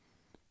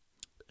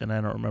 and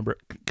I don't remember it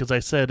because I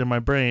said in my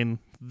brain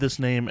this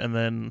name and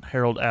then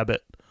Harold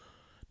Abbott.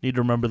 Need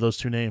to remember those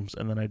two names,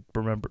 and then I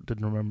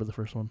didn't remember the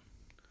first one.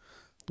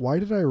 Why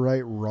did I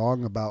write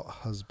wrong about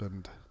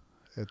husband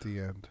at the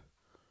end?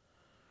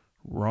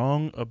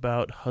 Wrong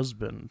about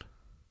husband.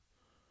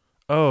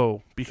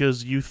 Oh,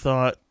 because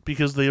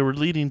they were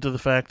leading to the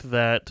fact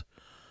that...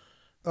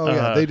 Oh,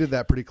 yeah, they did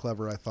that pretty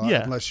clever, I thought,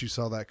 yeah. Unless you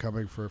saw that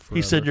coming for forever.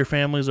 He said your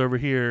family's over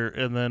here,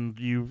 and then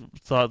you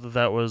thought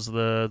that was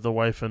the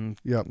wife and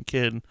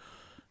kid,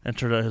 and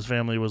turned out his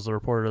family was the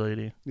reporter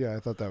lady. Yeah, I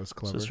thought that was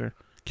clever. Sister.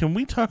 Can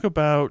we talk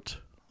about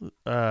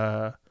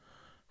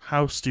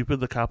how stupid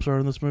the cops are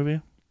in this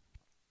movie?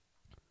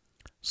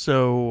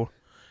 So,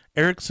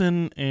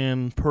 Erickson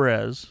and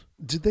Perez...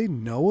 Did they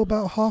know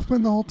about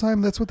Hoffman the whole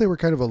time? That's what they were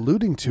kind of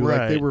alluding to. Right.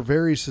 Like, they were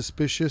very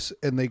suspicious,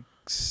 and they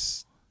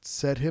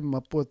set him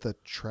up with a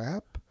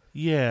trap?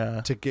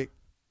 Yeah. To get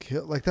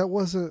killed? Like,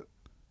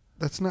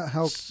 that's not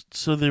how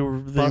so they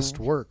bust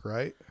work,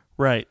 right?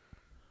 Right.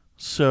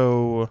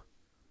 So,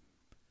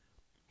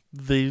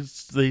 they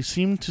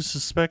seem to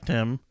suspect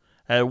him.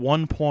 At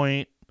one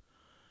point,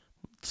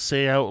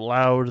 say out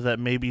loud that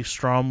maybe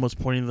Strom was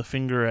pointing the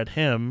finger at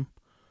him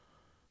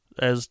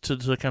as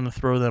to kind of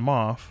throw them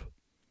off.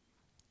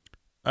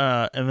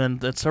 And then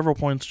at several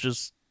points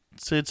just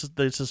say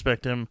they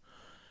suspect him,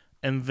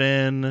 and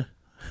then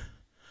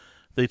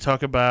they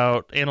talk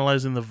about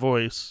analyzing the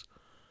voice,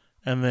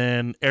 and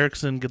then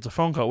Erickson gets a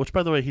phone call, which,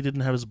 by the way, he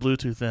didn't have his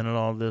Bluetooth in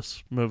all of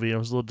this movie. I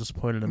was a little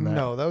disappointed in that.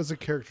 No, that was a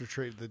character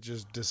trait that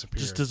just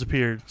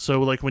disappeared. So,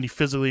 like, when he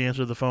physically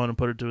answered the phone and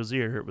put it to his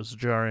ear, it was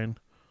jarring.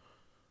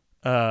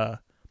 So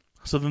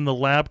then the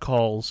lab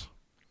calls,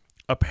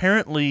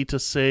 apparently to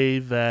say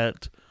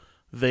that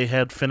they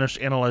had finished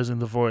analyzing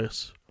the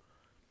voice.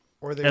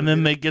 And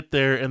then they get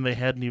there and they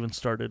hadn't even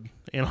started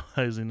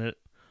analyzing it.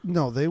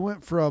 No, they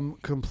went from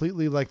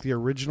completely like the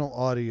original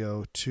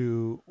audio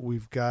to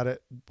we've got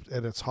it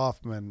and it's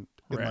Hoffman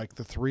in like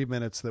the 3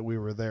 minutes that we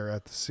were there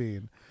at the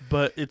scene.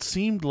 But it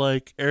seemed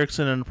like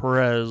Erickson and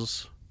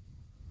Perez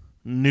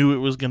knew it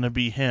was going to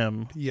be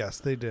him. Yes,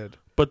 they did.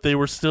 But they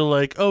were still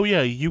like, oh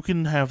yeah, you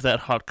can have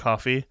that hot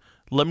coffee.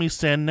 Let me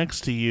stand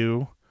next to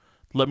you.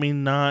 Let me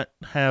not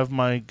have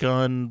my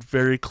gun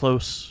very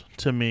close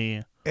to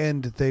me.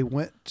 And they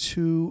went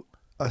to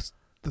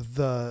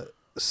the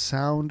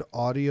sound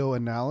audio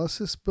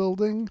analysis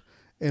building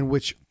in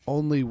which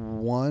only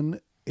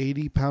one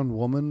 80-pound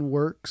woman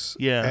works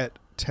at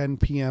 10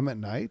 p.m. at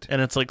night.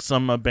 And it's like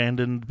some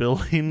abandoned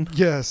building.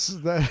 Yes.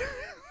 That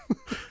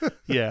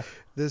yeah.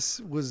 This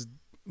was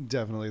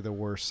definitely the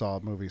worst Saw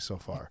movie so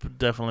far.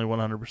 Definitely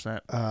 100%.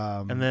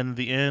 And then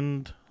the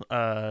end,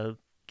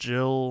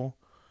 Jill,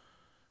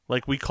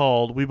 like we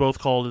both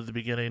called at the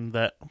beginning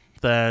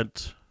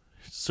that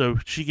so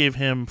she gave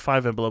him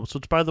 5 envelopes,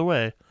 which, by the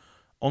way,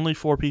 only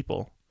 4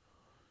 people.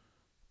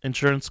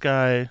 Insurance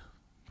guy,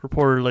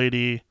 reporter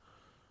lady,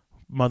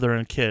 mother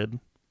and kid.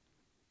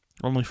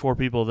 Only 4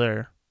 people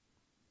there.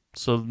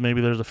 So maybe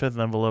there's a 5th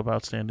envelope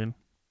outstanding.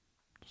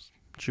 Just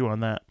chew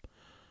on that.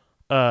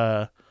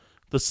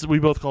 We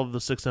both called it the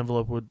 6th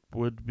envelope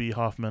would be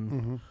Hoffman.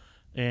 Mm-hmm.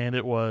 And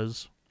it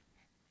was.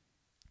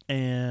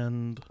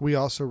 And we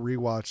also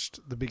rewatched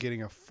the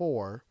beginning of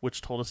 4.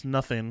 Which told us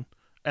nothing.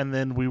 And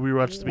then we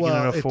rewatched the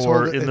beginning of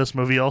 4 in this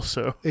movie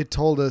also. It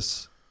told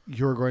us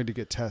you're going to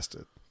get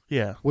tested.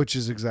 Yeah. Which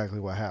is exactly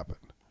what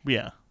happened.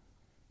 Yeah.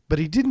 But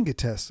he didn't get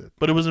tested.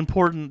 But it was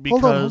important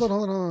because...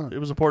 Hold on. It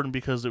was important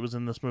because it was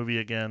in this movie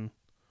again.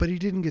 But he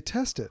didn't get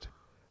tested.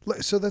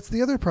 So that's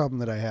the other problem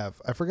that I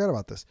have. I forgot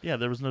about this. Yeah,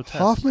 there was no test.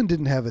 Hoffman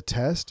didn't have a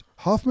test.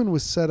 Hoffman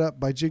was set up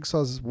by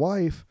Jigsaw's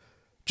wife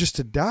just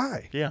to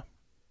die. Yeah.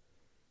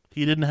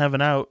 He didn't have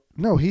an out.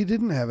 No, he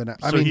didn't have an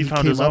out. So he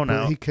found his own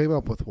out. He came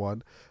up with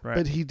one. Right.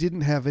 But he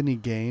didn't have any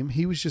game.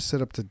 He was just set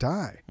up to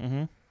die.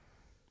 Mm-hmm.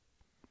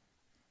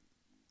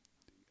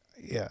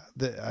 Yeah,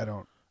 I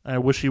don't... I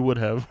wish he would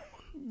have.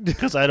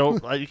 Because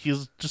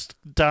he's just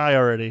die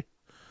already.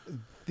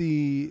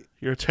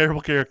 You're a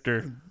terrible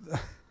character.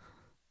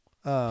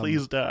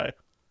 Please die.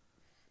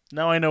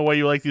 Now I know why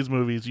you like these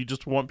movies. You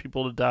just want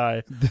people to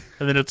die.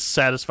 And then it's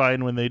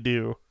satisfying when they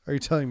do. Are you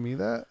telling me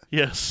that?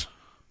 Yes.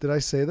 Did I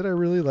say that I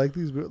really like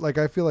these movies? Like,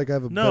 I feel like I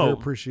have a better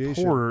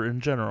appreciation. Horror in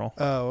general.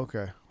 Oh,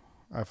 okay.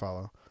 I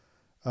follow.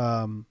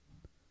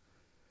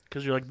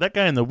 Because you're like, that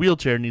guy in the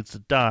wheelchair needs to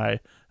die.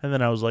 And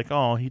then I was like,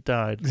 oh, he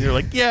died. And you're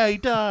like, yeah, he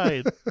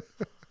died.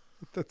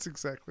 That's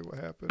exactly what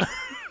happened.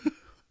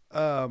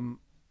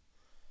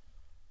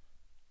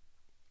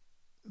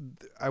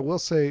 I will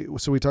say,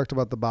 so we talked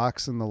about the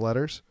box and the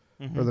letters,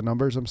 or the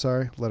numbers, I'm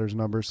sorry. Letters,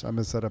 numbers. I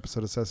missed that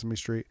episode of Sesame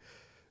Street.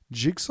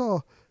 Jigsaw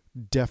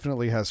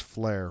definitely has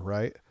flair,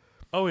 right?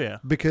 Oh, yeah.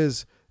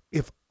 Because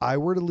if I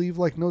were to leave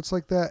like notes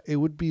like that, it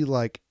would be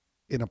like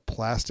in a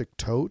plastic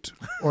tote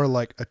or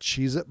like a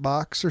Cheez-It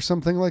box or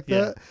something like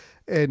that.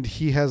 And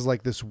he has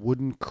like this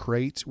wooden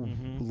crate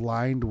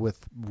lined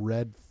with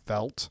red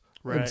felt.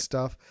 Right.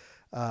 stuff.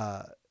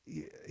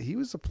 He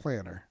was a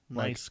planner.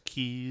 Nice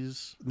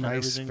keys. and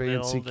Nice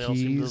everything. fancy they all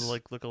seem to keys.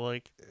 look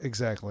alike.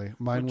 Exactly.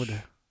 Mine Which-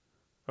 would.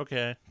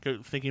 Okay.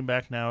 Thinking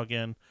back now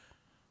again,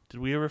 did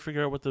we ever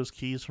figure out what those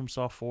keys from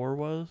Saw 4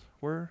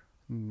 were?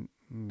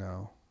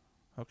 No.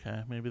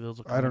 Okay, maybe those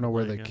will come I don't into know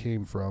where play they again.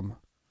 came from.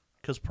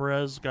 Because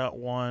Perez got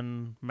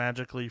one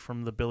magically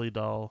from the Billy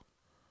doll,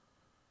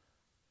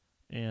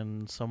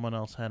 and someone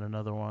else had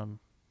another one.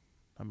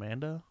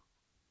 Amanda?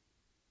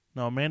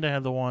 No, Amanda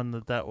had the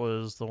one that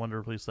was the one to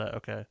replace that.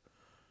 Okay,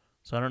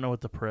 so I don't know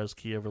what the Perez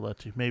key ever led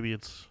to. Maybe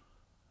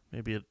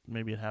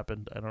it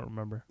happened. I don't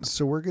remember.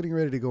 So we're getting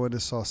ready to go into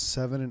Saw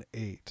 7 and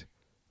 8.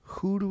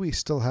 Who do we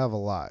still have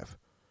alive?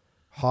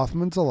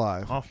 Hoffman's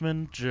alive.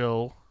 Hoffman,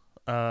 Jill,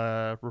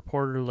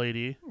 reporter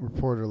lady,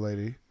 Reporter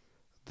lady.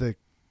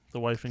 The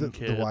wife and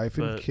kid. The wife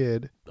and but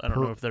kid. I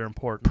don't know if they're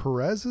important.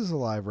 Perez is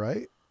alive,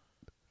 right?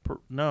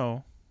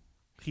 No,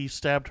 he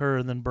stabbed her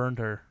and then burned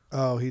her.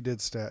 Oh, he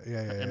did stab.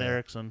 Yeah. And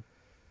Erickson.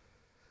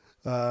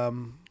 We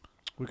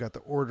got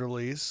the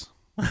orderlies.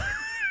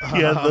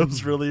 Yeah,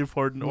 those really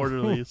important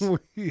orderlies.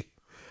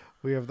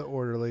 we have the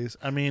orderlies.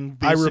 I mean,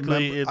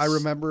 basically, I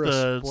remember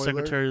the a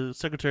spoiler.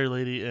 secretary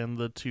lady and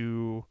the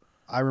two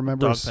I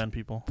remember dog a pen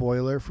people.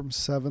 spoiler from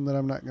 7 that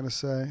I'm not going to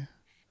say.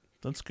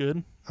 That's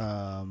good.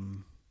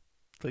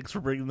 Thanks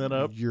for bringing that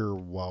up. You're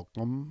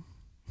welcome.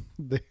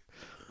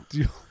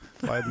 You'll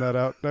find that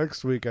out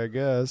next week, I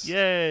guess.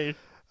 Yay!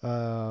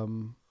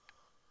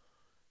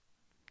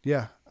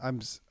 Yeah,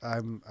 I'm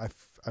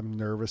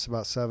nervous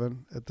about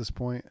 7 at this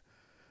point.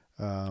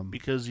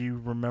 Because you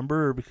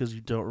remember, or because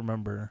you don't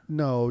remember?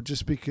 No,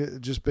 just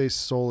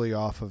based solely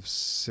off of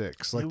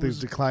 6. Like the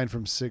decline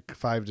from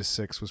 5 to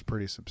 6 was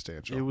pretty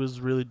substantial. It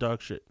was really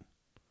dog shit.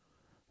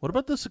 What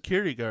about the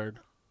security guard?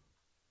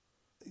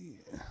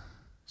 Yeah.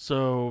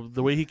 So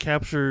the way he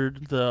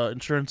captured the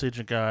insurance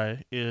agent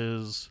guy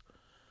is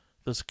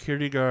the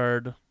security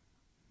guard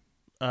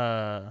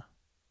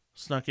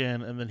snuck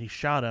in and then he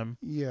shot him.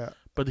 Yeah.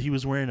 But he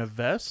was wearing a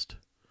vest,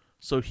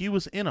 so he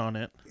was in on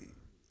it.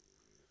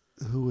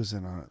 Who was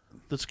in on it?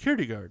 The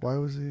security guard. Why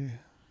was he?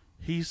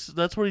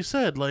 That's what he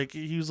said. Like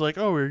he was like,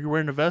 "Oh, you're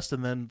wearing a vest,"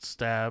 and then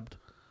stabbed,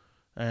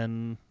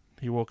 and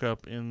he woke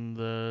up in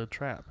the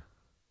trap.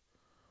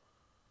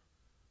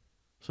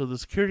 So the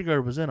security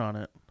guard was in on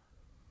it.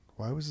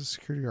 Why was the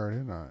security guard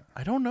in on it?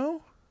 I don't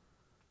know.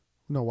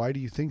 No, why do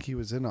you think he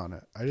was in on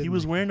it? He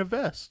was wearing a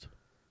vest.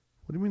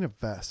 What do you mean a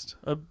vest?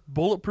 A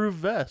bulletproof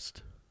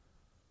vest.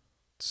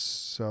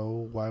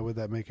 So why would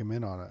that make him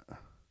in on it?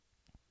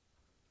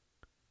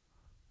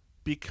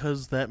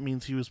 Because that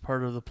means he was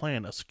part of the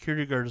plan. A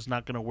security guard is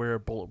not going to wear a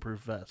bulletproof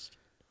vest.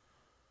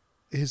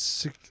 It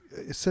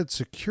said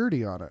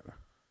security on it.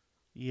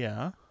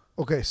 Yeah.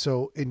 Okay,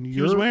 so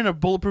He was wearing a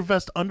bulletproof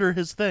vest under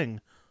his thing.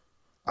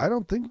 I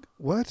don't think...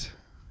 What?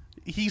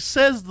 He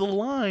says the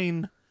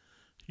line,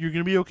 "You're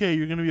going to be okay,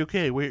 you're going to be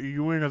okay. Wait,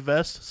 you're wearing a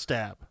vest?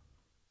 Stab."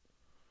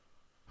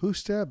 Who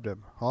stabbed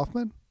him?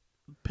 Hoffman?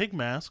 Pig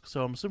mask,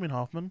 so I'm assuming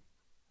Hoffman.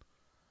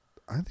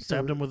 I think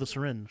Stabbed him with a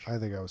syringe. I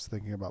think I was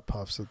thinking about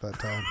Puffs at that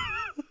time.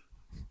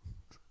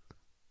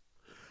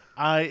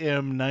 I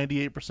am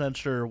 98%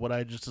 sure what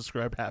I just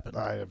described happened.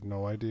 I have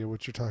no idea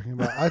what you're talking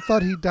about. I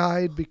thought he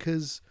died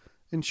because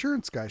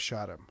insurance guy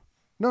shot him.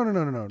 No,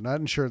 not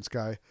insurance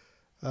guy.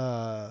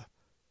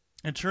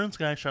 Insurance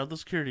guy shot the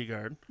security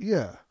guard.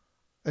 Yeah,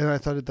 and I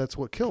thought that's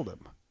what killed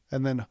him.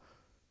 And then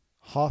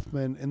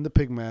Hoffman in the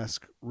pig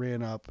mask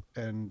ran up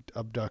and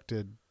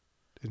abducted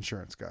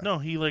insurance guy. No,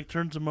 he like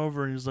turns him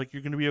over and he's like,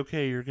 "You're gonna be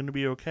okay. You're gonna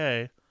be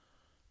okay.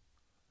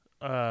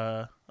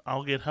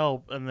 I'll get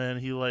help." And then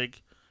he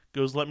like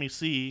goes, "Let me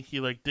see." He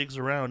like digs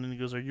around and he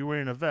goes, "Are you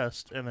wearing a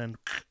vest?" And then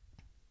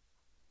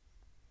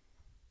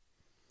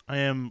I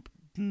am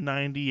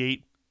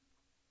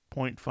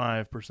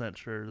 98.5%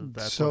 sure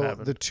that's what happened.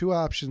 So the two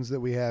options that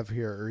we have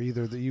here are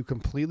either that you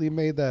completely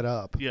made that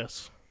up,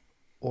 Yes.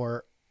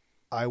 or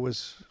I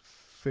was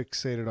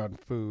fixated on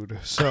food.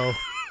 So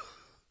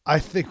I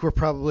think we're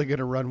probably going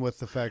to run with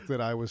the fact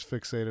that I was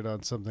fixated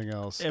on something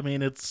else. I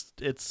mean, it's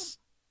the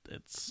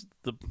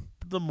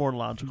more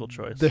logical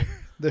choice.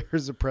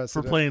 There's a For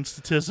precedent. playing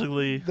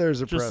statistically,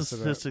 There's a just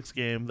precedent. a statistics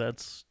game,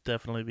 that's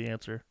definitely the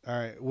answer. All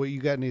right. Well, you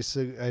got any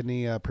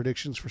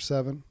predictions for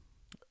 7?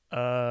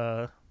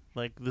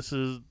 Like this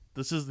is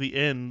the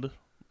end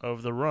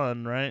of the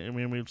run, right? I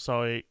mean, we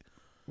saw 8,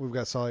 We've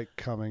got Salt Lake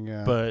coming.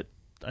 Yeah. but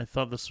I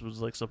thought this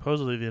was like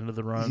supposedly the end of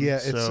the run. Yeah,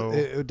 so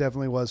it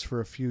definitely was for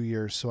a few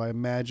years. So I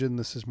imagine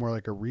this is more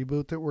like a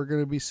reboot that we're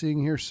going to be seeing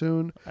here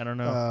soon. I don't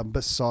know.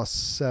 But Saw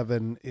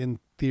 7, in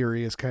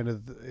theory, is kind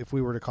of, if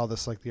we were to call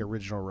this like the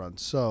original run.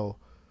 So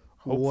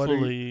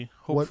hopefully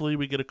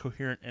we get a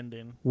coherent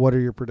ending. what are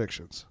your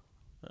predictions?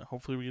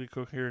 Hopefully we get a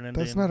coherent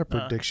ending. That's not a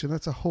prediction.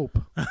 That's a hope.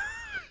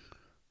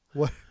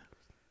 What?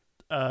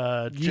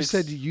 You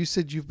said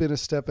you've been a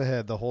step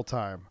ahead the whole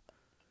time.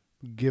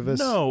 Give us...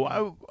 No,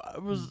 I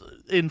was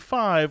in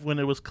 5 when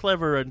it was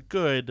clever and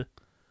good.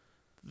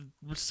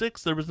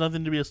 6, there was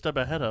nothing to be a step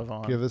ahead of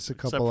on. Give us a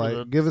except couple. for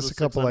the Give us a 6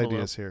 couple envelope.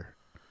 ideas here.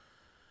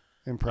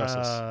 Impress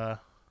us.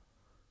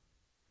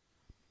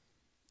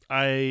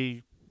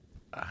 I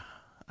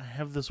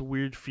have this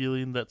weird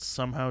feeling that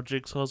somehow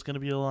Jigsaw's going to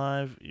be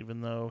alive,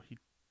 even though he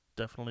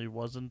definitely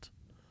wasn't.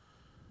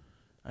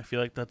 I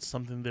feel like that's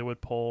something they would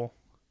pull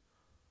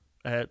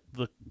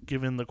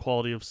given the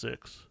quality of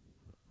 6.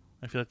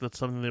 I feel like that's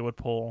something they would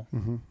pull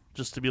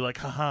just to be like,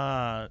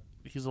 haha,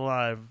 he's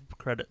alive,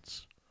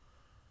 credits.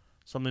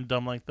 Something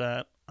dumb like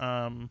that.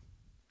 I'm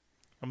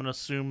going to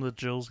assume that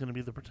Jill's going to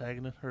be the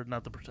protagonist, or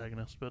not the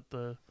protagonist, but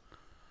the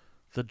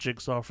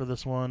Jigsaw for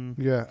this one.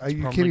 Yeah,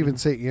 you can't even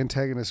say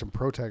antagonist and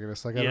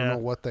protagonist. Like, I don't know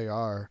what they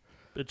are.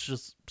 It's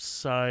just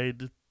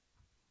side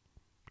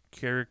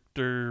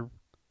character.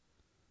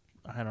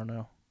 I don't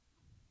know.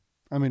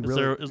 I mean,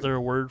 is there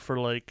a word for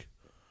like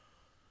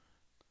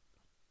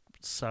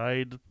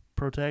side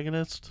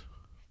protagonist,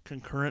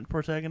 concurrent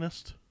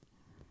protagonist?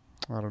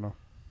 I don't know.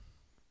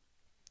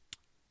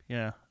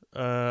 Yeah,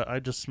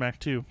 I just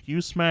smacked too. You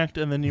smacked,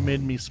 and then you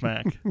made me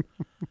smack.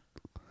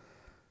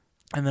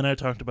 And then I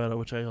talked about it,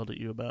 which I yelled at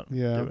you about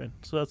doing.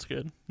 So that's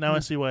good. Now I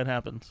see why it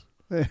happens.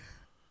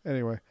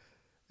 Anyway,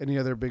 any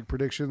other big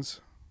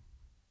predictions?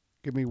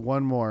 Give me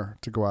one more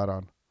to go out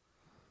on.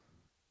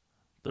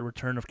 The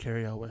return of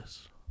Cary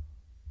Elwes.